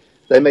because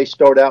they may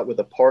start out with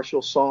a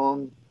partial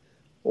song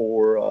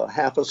or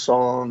half a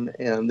song,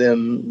 and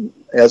then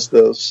as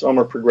the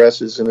summer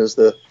progresses and as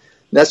the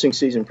nesting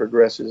season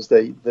progresses,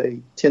 they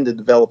tend to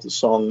develop the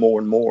song more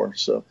and more.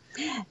 So,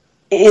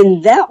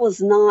 and that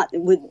was not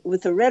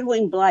with the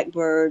red-winged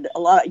blackbird.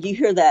 You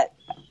hear that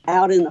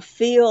out in the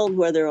field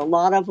where there are a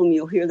lot of them.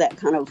 You'll hear that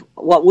kind of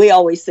what we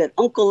always said,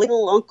 Uncle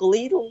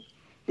Eagle.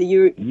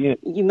 You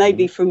may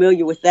be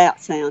familiar with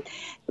that sound,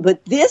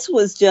 but this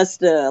was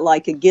just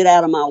like a get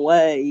out of my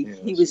way.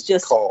 He was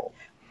just call.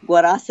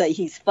 What I say,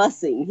 he's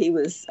fussing. He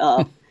was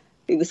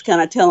he was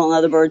kind of telling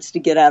other birds to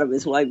get out of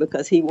his way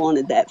because he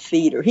wanted that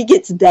feeder. He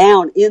gets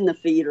down in the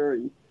feeder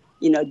and,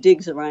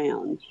 digs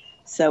around.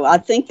 So I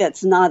think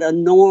that's not a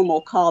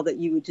normal call that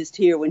you would just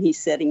hear when he's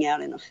setting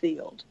out in a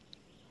field.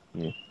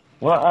 Yeah.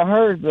 Well, I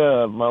heard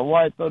my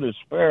white-throated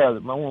sparrow,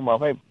 one of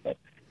my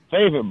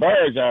favorite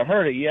birds. I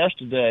heard it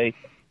yesterday,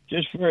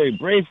 just very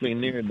briefly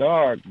near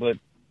dark, but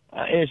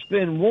it's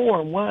been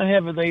warm. Why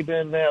haven't they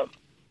been out,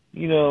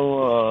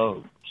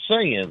 singing?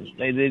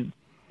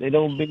 They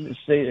don't be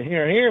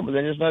here, but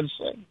they're just not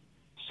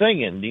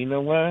singing. Do you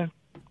know why?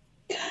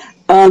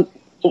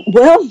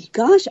 Well,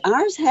 gosh,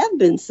 ours have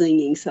been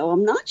singing, so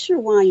I'm not sure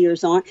why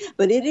yours aren't.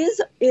 But it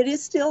is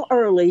still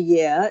early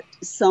yet.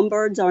 Some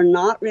birds are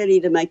not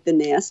ready to make the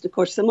nest. Of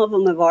course, some of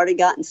them have already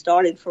gotten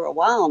started for a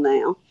while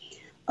now.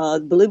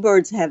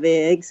 Bluebirds have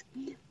eggs,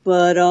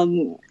 but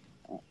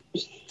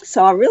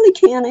so I really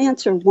can't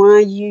answer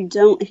why you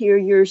don't hear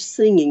yours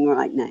singing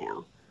right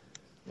now.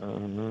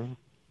 Now,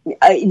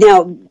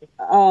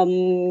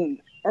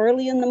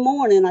 early in the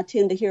morning, I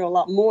tend to hear a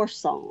lot more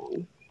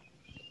song.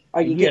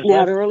 Are you getting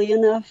out early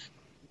enough?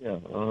 Yeah,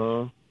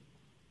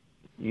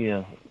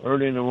 yeah.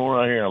 Early in the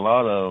morning, I hear a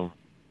lot of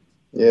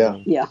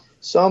them. Yeah.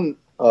 Some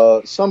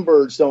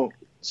birds don't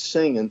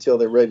sing until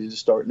they're ready to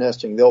start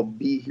nesting. They'll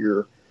be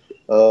here.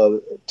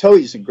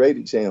 Towhee's a great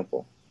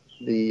example.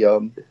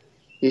 The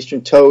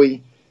eastern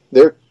towhee,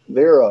 they're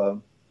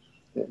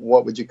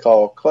what would you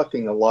call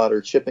clucking a lot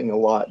or chipping a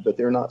lot, but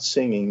they're not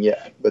singing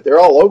yet. But they're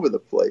all over the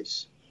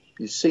place.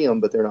 You see them,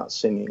 but they're not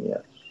singing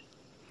yet.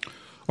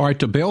 All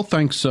right, Bill,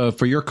 thanks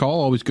for your call.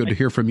 Always good to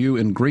hear from you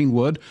in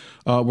Greenwood.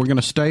 We're going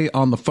to stay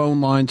on the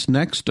phone lines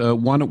next.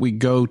 Why don't we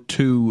go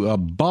to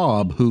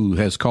Bob, who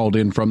has called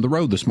in from the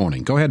road this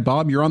morning. Go ahead,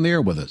 Bob. You're on the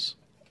air with us.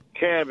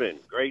 Kevin,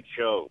 great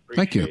show.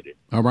 Thank you. It.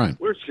 All right.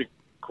 We're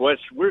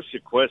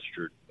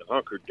sequestered,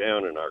 hunkered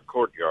down in our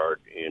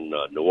courtyard in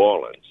New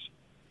Orleans.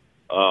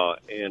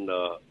 And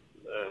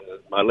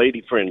my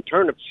lady friend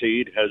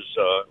Turnipseed has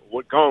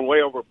gone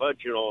way over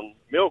budget on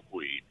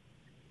milkweed.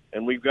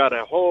 And we've got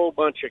a whole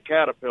bunch of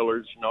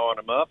caterpillars gnawing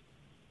them up.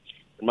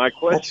 And my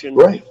question,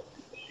 my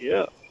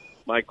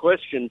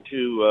question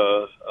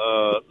to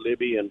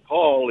Libby and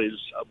Paul is,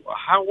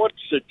 what's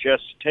the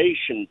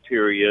gestation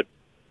period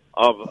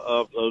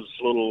of those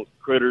little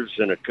critters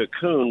in a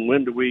cocoon?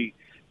 When do we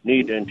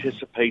need to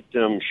anticipate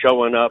them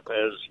showing up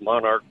as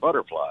monarch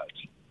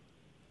butterflies?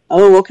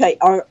 Oh, okay.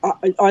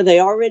 Are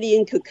they already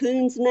in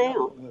cocoons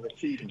now?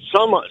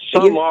 Some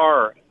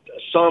are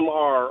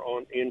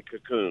in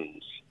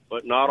cocoons,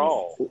 but not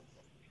all.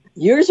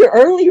 Yours are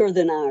earlier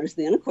than ours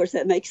then. Of course,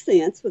 that makes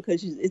sense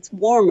because it's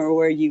warmer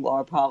where you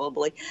are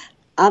probably.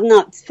 I've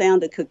not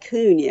found a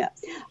cocoon yet.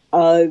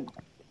 And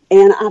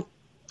I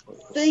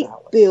think,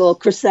 Bill,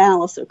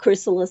 chrysalis,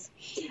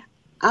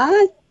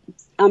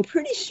 I'm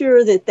pretty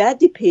sure that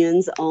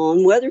depends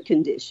on weather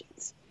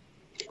conditions.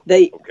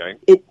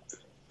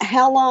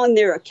 How long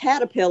they're a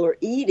caterpillar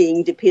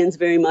eating depends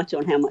very much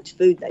on how much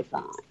food they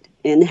find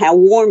and how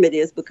warm it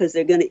is, because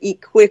they're going to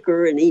eat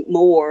quicker and eat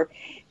more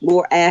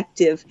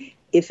active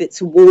if it's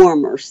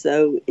warmer.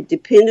 So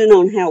depending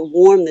on how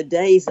warm the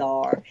days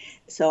are.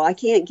 So I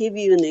can't give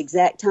you an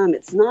exact time.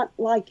 It's not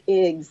like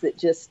eggs that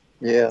just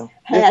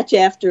hatch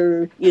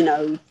after,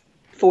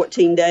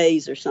 14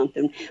 days or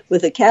something.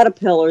 With a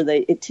caterpillar,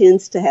 it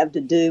tends to have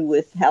to do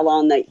with how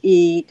long they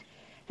eat,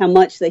 how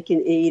much they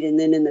can eat, and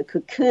then in the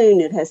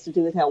cocoon, it has to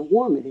do with how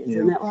warm it is.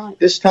 Isn't that right?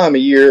 This time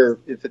of year,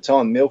 if it's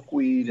on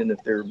milkweed and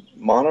if they're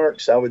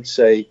monarchs, I would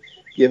say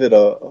give it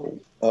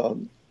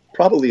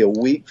probably a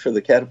week for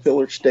the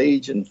caterpillar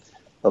stage and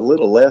a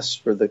little less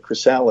for the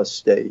chrysalis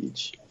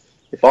stage.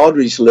 If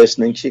Audrey's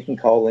listening, she can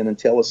call in and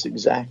tell us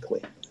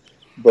exactly.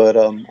 But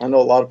I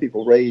know a lot of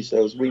people raise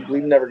those. We've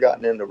never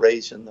gotten into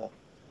raising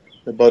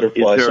the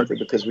butterflies simply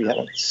because we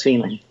haven't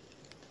seen them.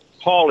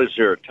 Paul, is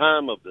there a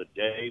time of the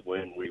day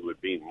when we would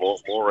be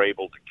more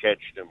able to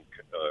catch them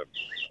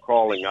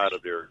crawling out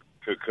of their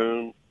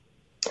cocoon,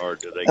 or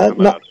do they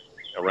come out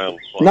around?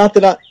 Not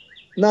that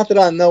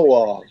I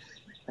know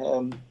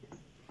of.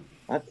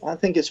 I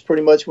think it's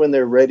pretty much when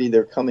they're ready,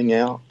 they're coming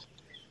out.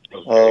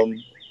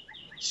 Okay.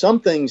 Some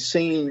things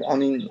seem, I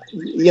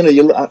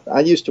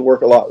used to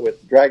work a lot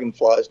with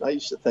dragonflies, and I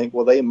used to think,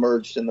 well, they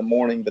emerged in the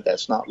morning, but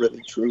that's not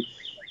really true.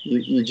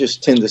 You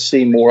just tend to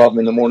see more of them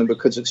in the morning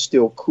because it's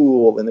still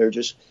cool and they're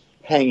just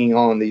hanging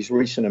on these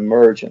recent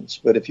emergence.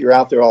 But if you're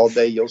out there all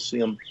day, you'll see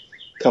them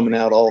coming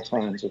out all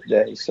times of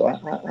day. So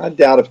I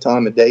doubt if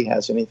time of day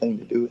has anything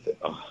to do with it.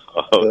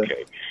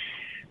 Okay.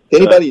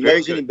 Anybody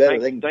knows any better,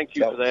 they can thank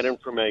you for that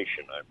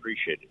information. I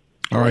appreciate it.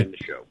 All right.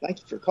 The show. Thank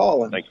you for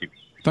calling. Thank you.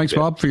 Thanks,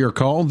 Bob, for your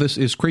call. This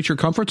is Creature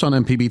Comforts on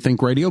MPB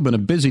Think Radio. Been a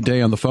busy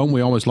day on the phone.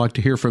 We always like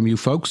to hear from you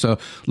folks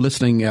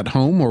listening at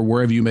home or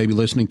wherever you may be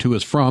listening to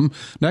us from.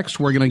 Next,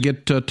 we're going to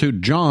get to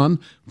John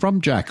from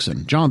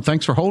Jackson. John,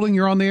 thanks for holding.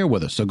 You're on the air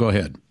with us, so go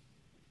ahead.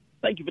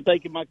 Thank you for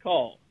taking my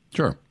call.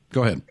 Sure.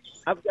 Go ahead.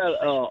 I've got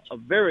a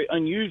very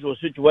unusual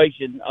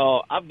situation.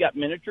 I've got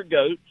miniature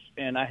goats,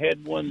 and I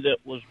had one that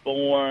was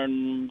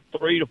born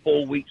 3 to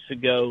 4 weeks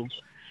ago.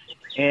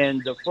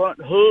 and the front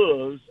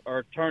hooves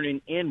are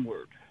turning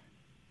inward.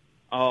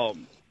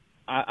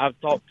 I've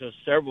talked to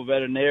several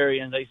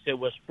veterinarians. They said,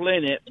 well,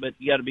 splint it, but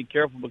you got to be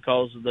careful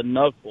because of the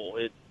knuckle.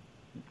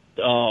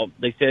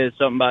 They said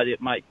something about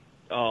it might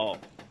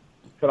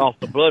cut off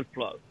the blood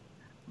flow.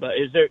 But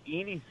is there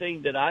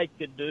anything that I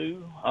could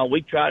do?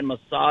 We tried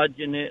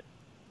massaging it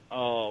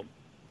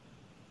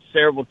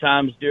several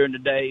times during the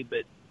day,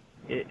 but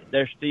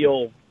they're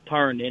still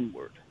turned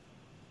inward.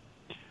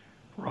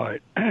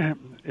 Right.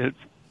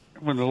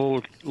 When the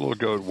little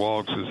goat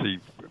walks, is he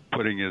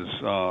putting his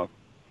that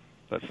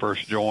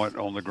first joint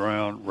on the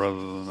ground rather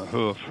than the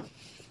hoof?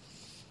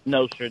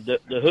 No, sir.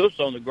 The hoof's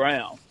on the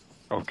ground.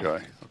 Okay.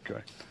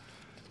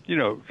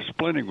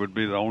 Splinting would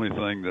be the only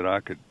thing that I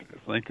could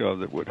think of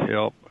that would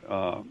help,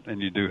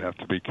 and you do have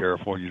to be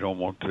careful. You don't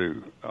want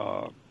to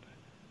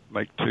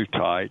make too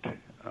tight,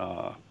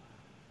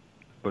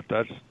 but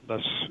that's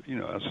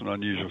an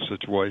unusual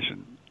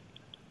situation.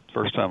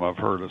 First time I've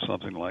heard of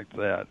something like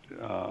that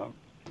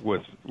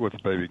with a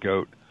baby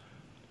goat,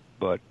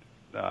 but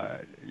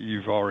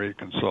you've already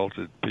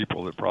consulted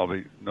people that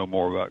probably know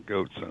more about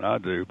goats than I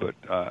do, but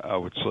I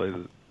would say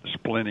that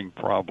splinting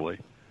probably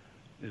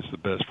is the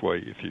best way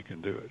if you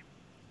can do it.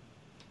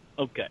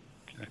 Okay.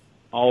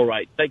 All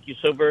right. Thank you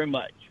so very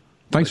much.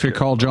 Thanks for your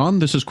call, John.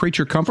 This is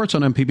Creature Comforts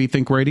on MPB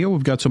Think Radio.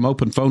 We've got some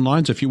open phone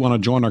lines if you want to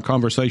join our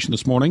conversation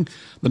this morning.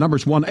 The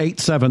number's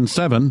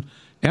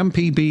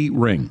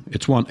 1-877-MPB-RING.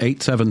 It's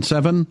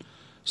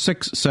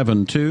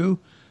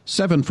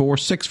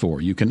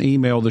 1-877-672-7464. You can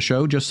email the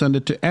show. Just send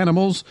it to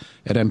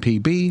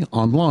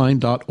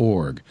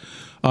animals@mpbonline.org.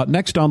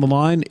 Next on the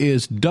line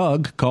is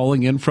Doug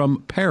calling in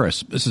from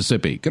Paris,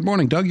 Mississippi. Good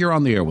morning, Doug. You're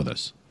on the air with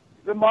us.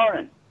 Good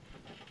morning.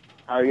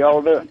 How are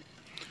y'all doing?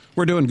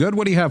 We're doing good.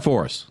 What do you have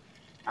for us?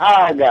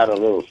 I got a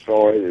little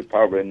story that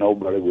probably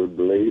nobody would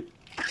believe.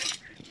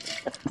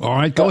 All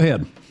right, go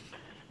ahead.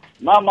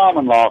 My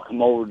mom-in-law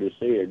came over to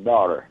see her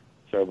daughter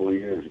several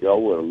years ago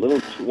with a little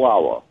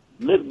chihuahua,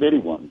 little bitty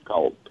one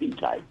called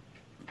P-Type.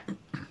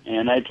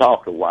 And they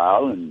talked a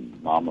while,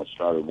 and Mama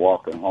started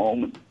walking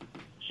home, and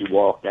she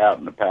walked out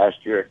in the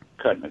pasture,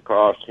 cutting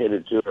across,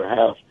 headed to her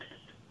house.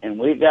 And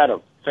we got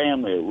a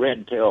family of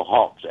red-tailed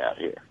hawks out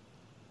here.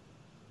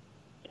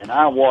 And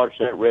I watched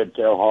that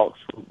red-tailed hawk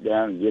swoop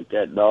down and get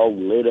that dog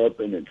lit up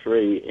in a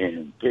tree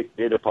and picked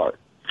it apart.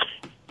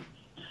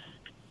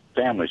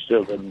 Family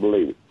still doesn't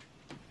believe it.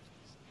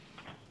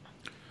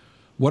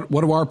 What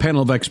do our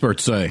panel of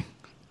experts say?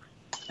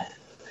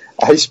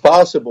 It's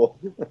possible.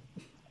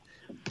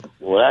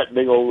 Well, that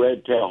big old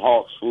red-tailed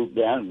hawk swooped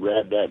down and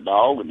grabbed that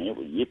dog, and it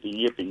was yipping,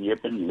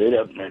 lit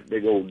up in that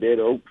big old dead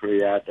oak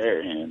tree out there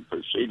and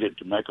proceeded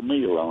to make a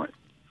meal on it.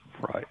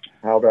 Right.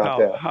 How about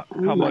that?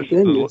 How much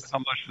did the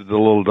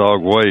little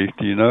dog weigh?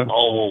 Do you know?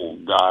 Oh,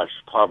 gosh,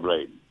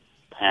 probably a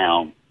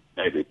pound,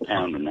 maybe a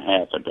pound and a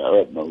half at the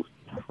utmost.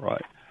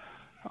 Right.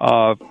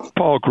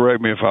 Paul,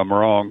 correct me if I'm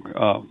wrong.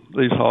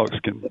 These hogs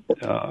can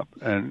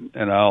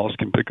and owls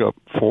can pick up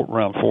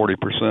around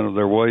 40% of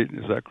their weight.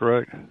 Is that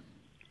correct?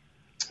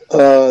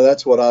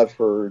 That's what I've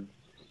heard.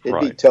 It'd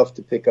be tough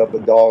to pick up a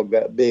dog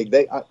that big.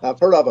 I've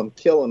heard of them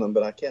killing them,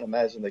 but I can't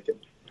imagine they could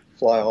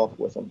fly off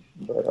with them.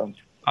 But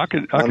I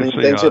can see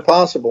things are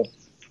possible.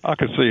 I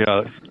can see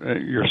how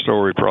your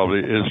story probably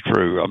is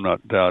true. I'm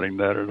not doubting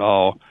that at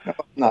all.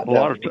 Not a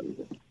lot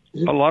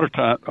of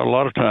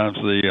times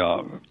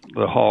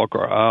the hawk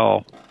or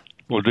owl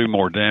will do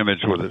more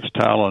damage with its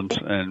talons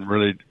and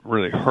really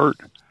hurt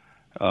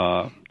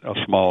a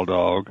small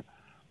dog,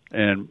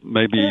 and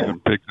maybe even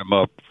pick them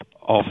up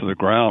off of the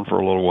ground for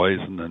a little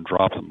ways and then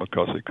drop them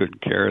because they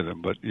couldn't carry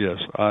them. But yes,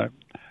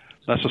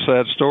 that's a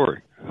sad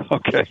story.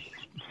 Okay.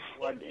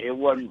 It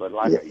wasn't, but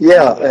like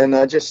and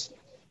I just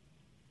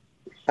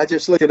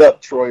looked it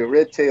up, Troy. A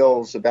red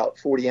tail's about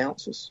 40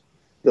 ounces,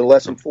 a little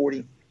less than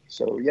 40.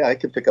 So yeah, I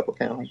could pick up a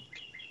pound.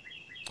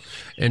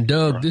 And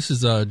Doug, this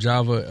is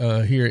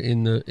Java here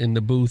in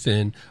the booth,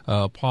 and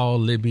Paul,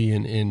 Libby,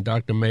 and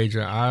Dr.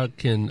 Major. I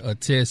can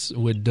attest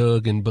with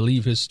Doug and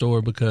believe his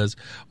story because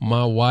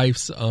my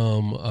wife's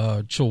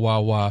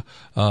Chihuahua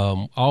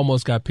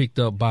almost got picked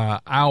up by an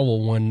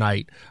owl one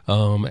night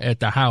at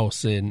the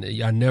house, and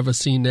I never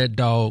seen that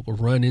dog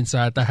run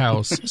inside the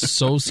house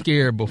so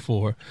scared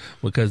before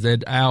because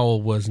that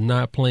owl was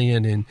not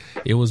playing, and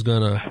it was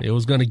gonna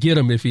get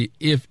him if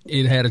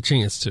it had a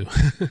chance to.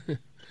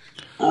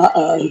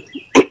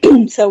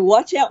 So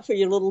watch out for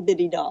your little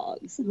bitty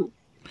dogs.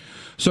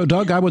 So,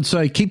 Doug, I would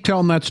say keep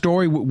telling that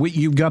story.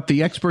 You've got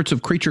the experts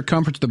of Creature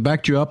Comforts that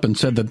backed you up and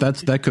said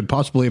that could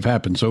possibly have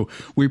happened. So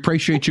we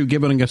appreciate you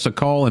giving us a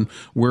call, and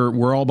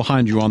we're all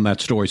behind you on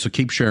that story. So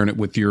keep sharing it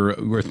with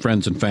your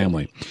friends and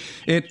family.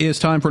 It is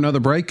time for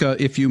another break.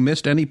 If you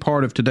missed any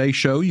part of today's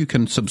show, you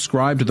can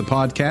subscribe to the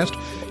podcast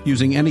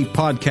using any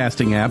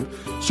podcasting app.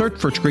 Search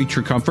for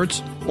Creature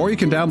Comforts, or you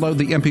can download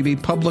the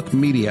MPB Public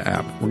Media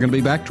app. We're going to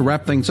be back to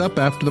wrap things up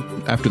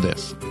after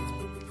this.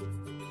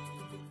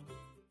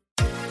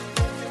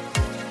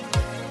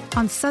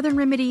 On Southern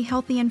Remedy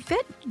Healthy and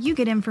Fit, you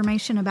get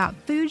information about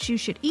foods you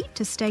should eat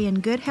to stay in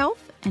good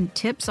health and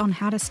tips on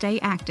how to stay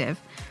active.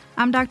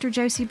 I'm Dr.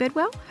 Josie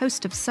Bidwell,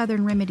 host of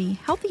Southern Remedy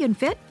Healthy and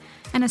Fit,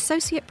 and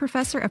Associate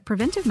Professor of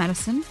Preventive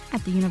Medicine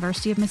at the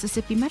University of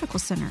Mississippi Medical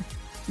Center.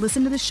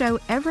 Listen to the show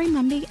every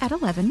Monday at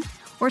 11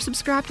 or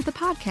subscribe to the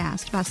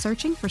podcast by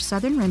searching for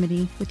Southern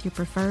Remedy with your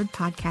preferred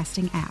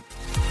podcasting app.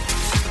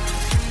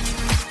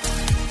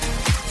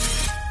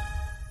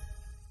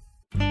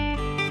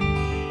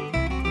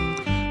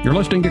 You're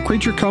listening to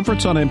Creature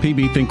Comforts on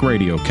MPB Think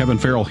Radio. Kevin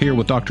Farrell here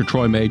with Dr.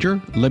 Troy Major,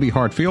 Libby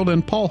Hartfield,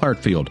 and Paul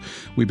Hartfield.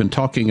 We've been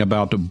talking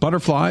about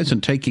butterflies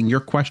and taking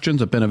your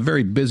questions. It's been a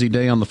very busy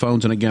day on the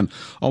phones. And again,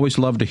 always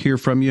love to hear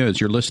from you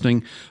as you're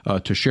listening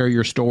to share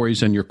your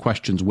stories and your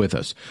questions with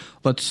us.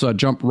 Let's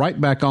jump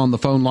right back on the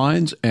phone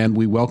lines, and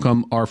we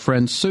welcome our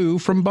friend Sue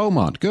from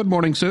Beaumont. Good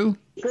morning, Sue.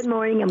 Good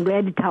morning. I'm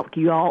glad to talk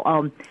to you all.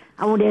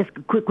 I want to ask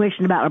a quick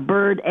question about a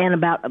bird and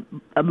about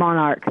a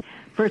monarch.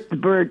 First, the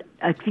bird.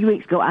 A few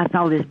weeks ago, I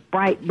saw this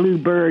bright blue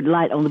bird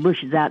light on the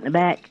bushes out in the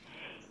back,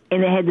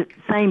 and it had the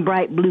same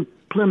bright blue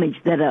plumage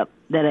that a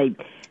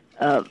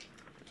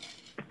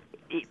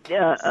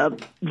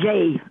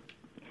jay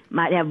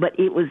might have, but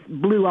it was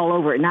blue all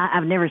over it. And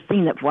I've never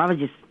seen that before.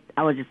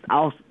 I was just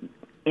all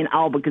in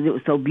awe because it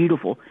was so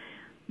beautiful,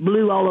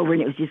 blue all over,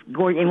 and it was just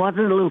gorgeous. It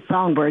wasn't a little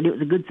songbird; it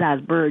was a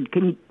good-sized bird.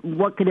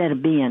 What could that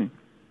have been?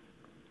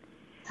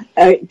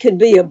 It could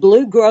be a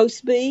blue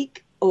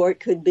grosbeak, or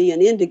it could be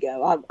an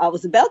indigo. I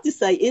was about to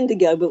say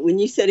indigo, but when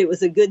you said it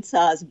was a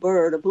good-sized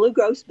bird, a blue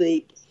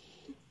grosbeak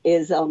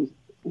is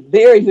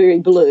very, very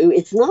blue.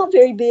 It's not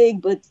very big,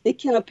 but it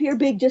can appear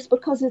big just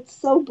because it's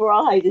so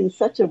bright and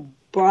such a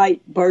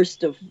bright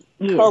burst of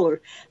color.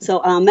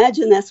 So I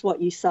imagine that's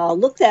what you saw.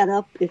 Look that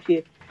up if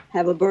you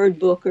have a bird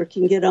book or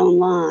can get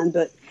online,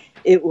 but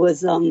it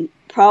was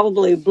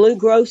probably a blue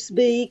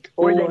grosbeak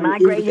or Were they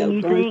migrating,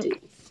 you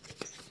think?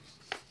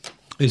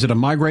 Is it a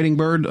migrating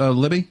bird,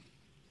 Libby?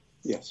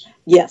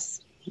 Yes,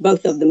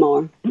 both of them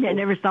are. Yeah, I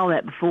never saw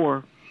that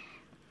before.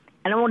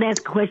 And I want to ask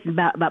a question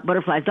about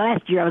butterflies.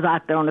 Last year I was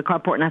out there on the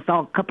carport and I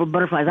saw a couple of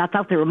butterflies. I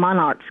thought they were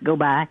monarchs go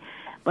by,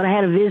 but I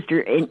had a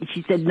visitor and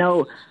she said,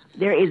 no,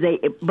 there is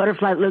a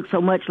butterfly that looks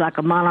so much like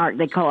a monarch.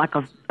 They call it like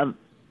a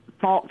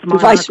false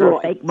monarch Viceroy. or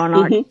a fake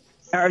monarch.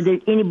 Mm-hmm. Are there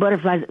any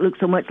butterflies that look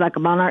so much like a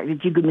monarch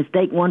that you could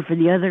mistake one for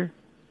the other?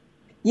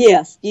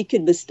 Yes, you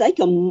could mistake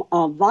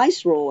a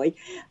viceroy.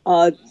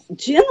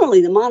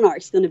 Generally, the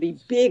monarch's going to be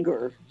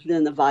bigger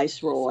than the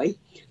viceroy,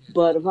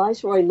 but a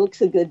viceroy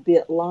looks a good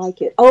bit like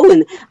it. Oh,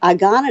 and I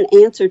got an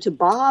answer to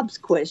Bob's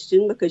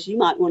question, because you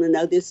might want to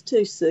know this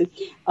too, Sue.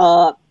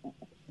 The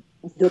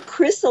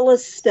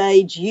chrysalis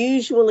stage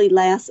usually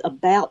lasts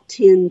about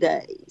 10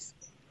 days.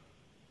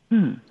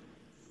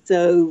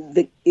 So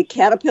the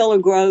caterpillar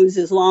grows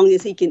as long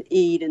as he can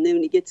eat, and then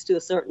when he gets to a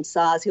certain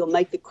size, he'll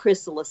make the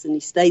chrysalis, and he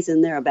stays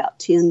in there about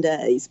 10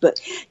 days. But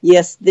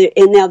yes,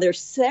 now there's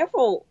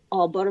several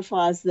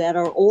butterflies that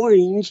are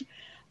orange.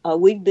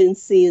 We've been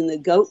seeing the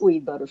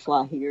goatweed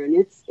butterfly here,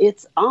 and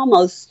it's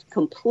almost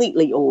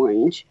completely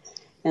orange,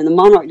 and the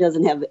monarch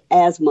doesn't have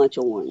as much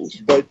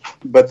orange.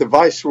 But the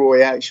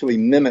viceroy actually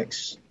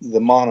mimics the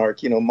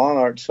monarch. You know,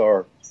 monarchs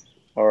are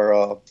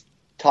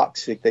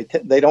toxic.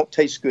 They don't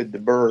taste good to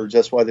birds.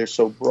 That's why they're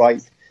so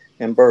bright,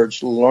 and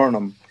birds learn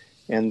them.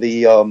 And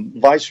the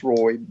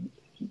viceroy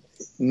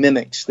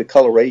mimics the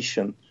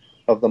coloration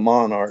of the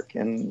monarch,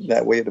 and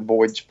that way it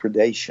avoids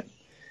predation.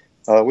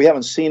 We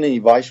haven't seen any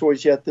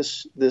viceroys yet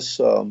this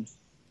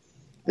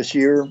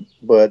year,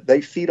 but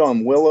they feed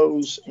on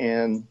willows,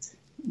 and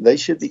they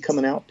should be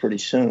coming out pretty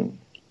soon.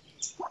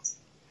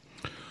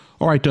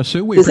 All right,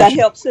 Sue. Does that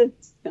help, Sue?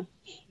 Yes,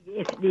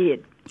 it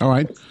did. All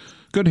right.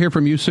 Good to hear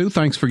from you, Sue.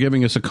 Thanks for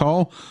giving us a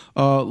call.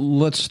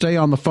 Let's stay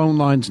on the phone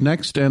lines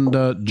next. And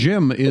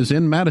Jim is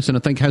in Madison, I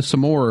think, has some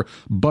more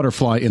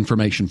butterfly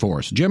information for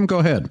us. Jim, go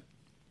ahead.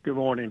 Good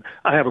morning.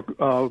 I have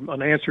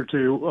an answer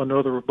to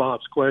another of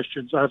Bob's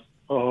questions. I've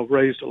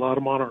raised a lot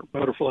of monarch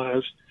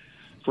butterflies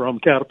from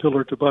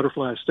caterpillar to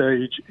butterfly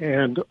stage,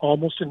 and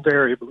almost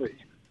invariably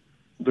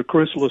the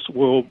chrysalis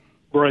will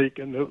break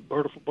and the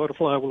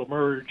butterfly will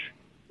emerge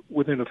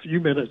within a few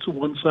minutes,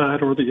 one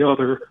side or the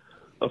other,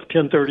 of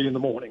 10:30 in the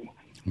morning.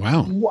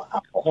 Wow.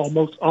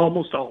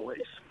 Almost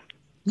always.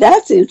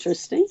 That's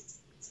interesting.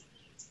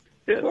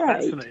 It's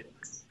right. Fascinating.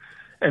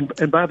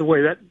 And by the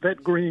way,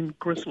 that green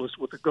chrysalis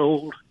with the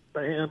gold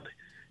band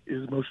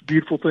is the most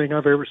beautiful thing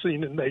I've ever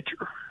seen in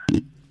nature.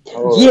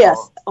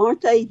 Yes,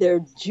 aren't they?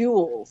 They're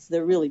jewels.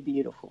 They're really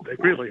beautiful. They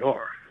really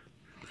are.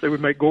 They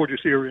would make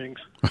gorgeous earrings.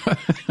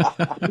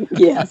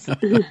 Yes.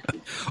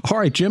 All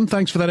right, Jim,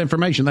 thanks for that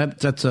information.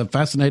 That's a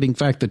fascinating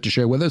fact that you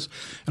share with us.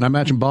 And I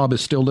imagine Bob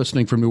is still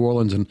listening from New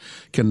Orleans and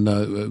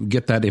can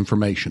get that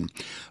information.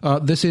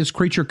 This is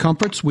Creature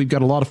Comforts. We've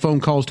got a lot of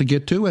phone calls to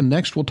get to. And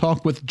next we'll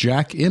talk with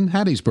Jack in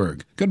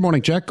Hattiesburg. Good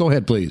morning, Jack. Go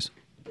ahead, please.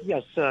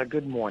 Yes,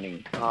 good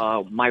morning.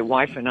 My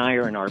wife and I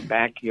are in our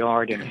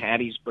backyard in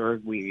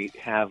Hattiesburg. We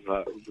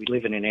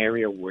live in an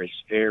area where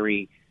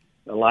it's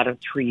a lot of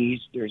trees.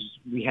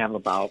 We have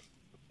about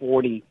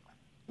 40,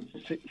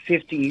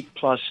 50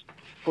 plus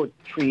foot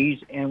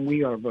trees, and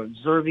we are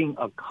observing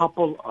a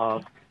couple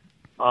of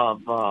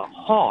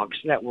hawks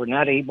that we're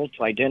not able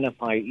to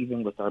identify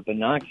even with our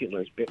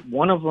binoculars. But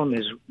one of them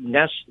is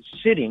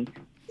sitting,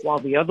 while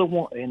the other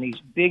one, and he's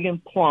big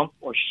and plump,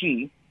 or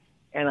she,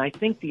 and I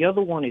think the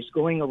other one is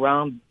going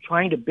around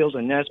trying to build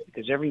a nest,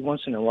 because every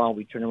once in a while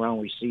we turn around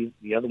and we see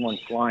the other one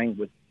flying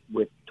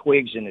with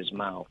twigs in his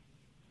mouth.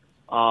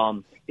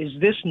 Is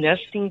this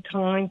nesting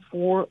time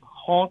for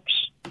hawks?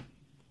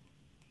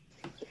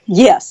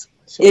 Yes,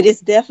 it is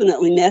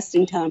definitely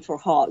nesting time for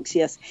hawks,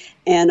 yes.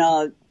 And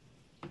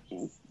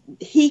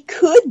he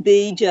could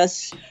be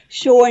just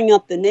shoring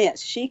up the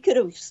nest. She could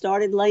have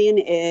started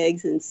laying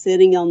eggs and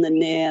sitting on the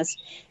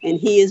nest, and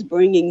he is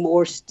bringing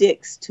more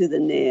sticks to the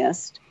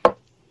nest.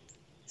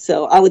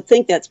 So I would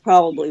think that's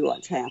probably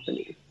what's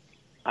happening.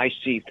 I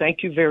see.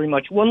 Thank you very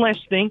much. One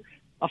last thing.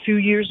 A few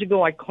years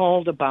ago, I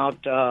called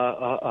about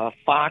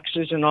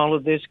foxes and all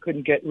of this.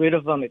 Couldn't get rid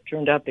of them. It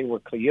turned out they were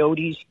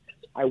coyotes.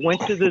 I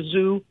went to the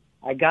zoo.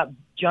 I got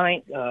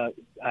giant.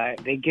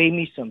 They gave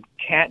me some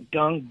cat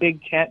dung,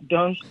 big cat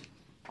dung.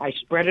 I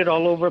spread it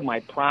all over my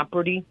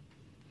property,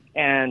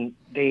 and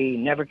they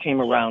never came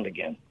around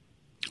again.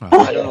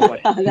 I don't know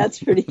what.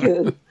 That's pretty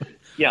good.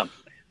 Yeah.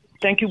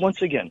 Thank you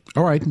once again.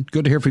 All right.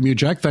 Good to hear from you,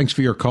 Jack. Thanks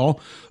for your call.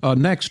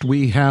 Next,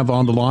 we have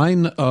on the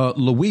line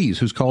Louise,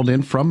 who's called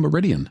in from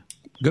Meridian.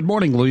 Good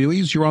morning,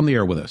 Louise. You're on the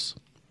air with us.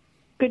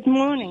 Good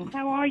morning.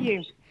 How are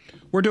you?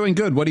 We're doing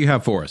good. What do you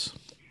have for us?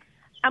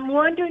 I'm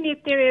wondering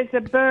if there is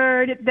a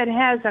bird that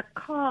has a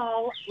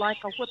call like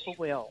a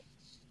whippoorwill.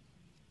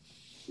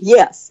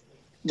 Yes.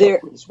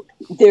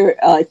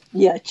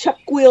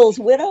 Chuck-will's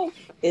widow.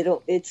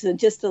 It's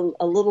just a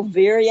little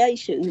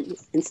variation.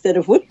 Instead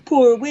of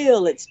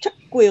whippoorwill, it's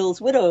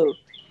Chuck-will's widow.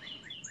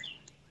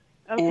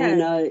 Okay.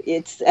 And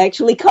it's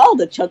actually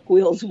called a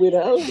Chuck-will's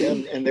widow.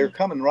 And they're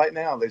coming right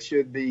now. They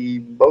should be,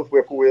 both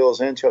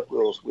whippoorwills and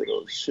Chuck-will's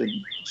widows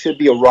should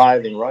be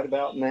arriving right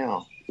about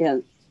now. Yeah.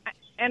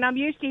 And I'm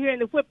used to hearing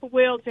the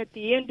whippoorwills at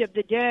the end of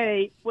the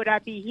day. Would I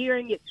be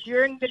hearing it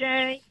during the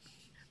day?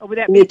 Or would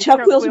that be the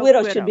Chuck-will's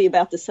widow should be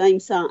about the same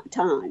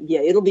time. Yeah,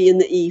 it'll be in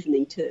the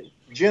evening, too.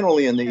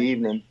 Generally in the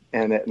evening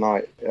and at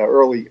night,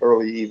 early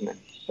evening,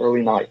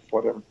 early night,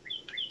 whatever.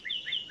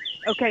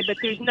 Okay, but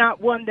there's not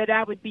one that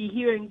I would be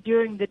hearing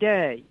during the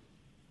day.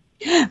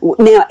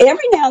 Now,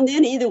 every now and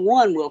then, either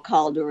one will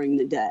call during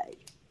the day.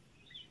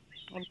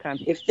 Okay.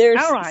 If they're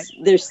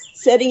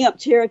setting up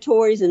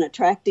territories and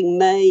attracting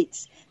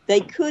mates,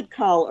 they could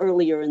call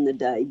earlier in the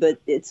day, but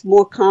it's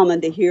more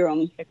common to hear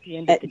them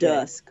at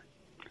dusk.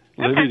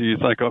 Libby, do you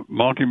think a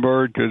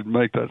mockingbird could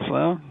make that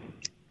sound?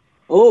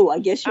 Oh, I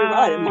guess you're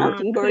right. A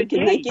mockingbird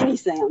can make any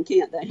sound,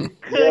 can't they?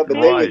 Yeah,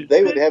 but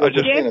they would have it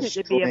in a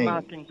string.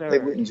 They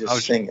wouldn't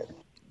just sing it.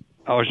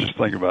 I was just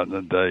thinking about in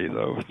the day,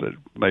 though, that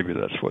maybe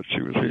that's what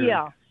she was hearing.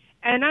 Yeah,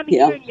 and I'm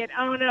hearing it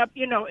on up,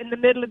 in the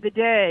middle of the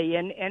day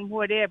and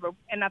whatever,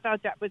 and I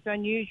thought that was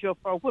unusual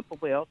for a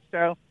whippoorwill,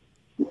 so...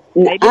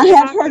 I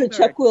have heard of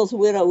Chuck-will's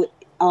widow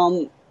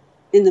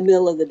in the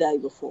middle of the day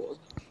before.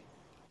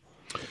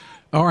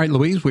 All right,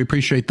 Louise, we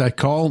appreciate that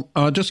call.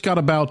 Just got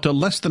about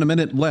less than a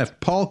minute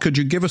left. Paul, could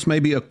you give us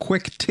maybe a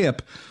quick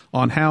tip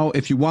on how,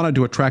 if you wanted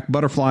to attract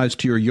butterflies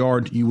to your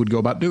yard, you would go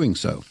about doing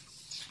so?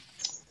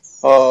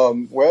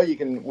 Well, you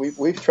can.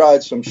 We've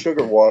tried some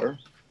sugar water.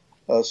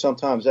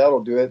 Sometimes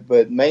that'll do it,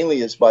 but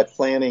mainly it's by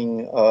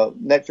planting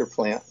nectar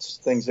plants,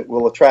 things that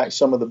will attract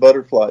some of the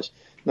butterflies.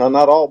 Now,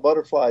 not all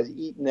butterflies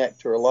eat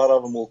nectar. A lot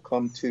of them will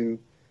come to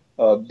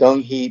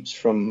dung heaps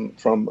from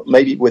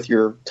maybe with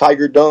your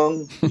tiger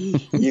dung.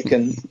 You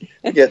can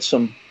get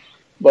some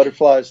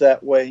butterflies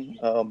that way.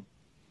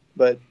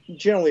 But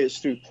generally it's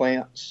through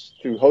plants,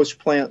 through host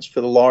plants for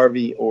the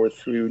larvae or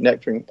through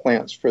nectaring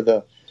plants for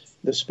the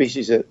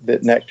species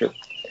that nectar.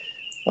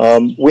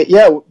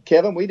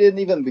 Kevin, we didn't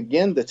even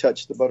begin to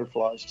touch the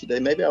butterflies today.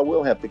 Maybe I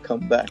will have to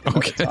come back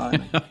another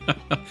time.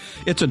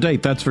 It's a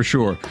date, that's for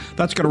sure.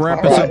 That's going to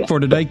wrap us up for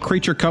today.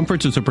 Creature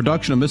Comforts is a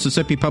production of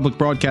Mississippi Public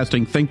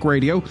Broadcasting Think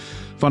Radio.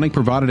 Funding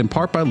provided in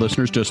part by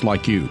listeners just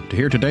like you. To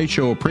hear today's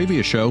show or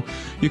previous show,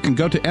 you can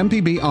go to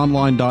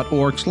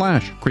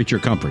mpbonline.org/Creature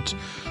Comforts.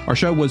 Our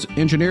show was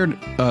engineered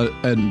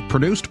and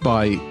produced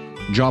by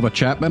Java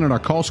Chapman, and our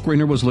call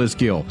screener was Liz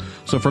Gill.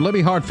 So for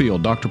Libby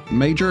Hartfield, Dr.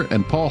 Major,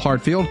 and Paul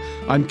Hartfield,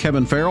 I'm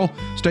Kevin Farrell.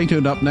 Stay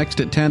tuned. Up next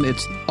at 10,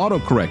 it's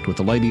AutoCorrect with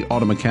the lady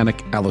auto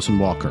mechanic Allison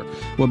Walker.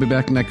 We'll be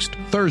back next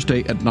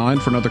Thursday at 9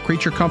 for another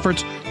Creature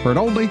Comforts, heard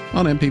only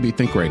on MPB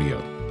Think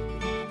Radio.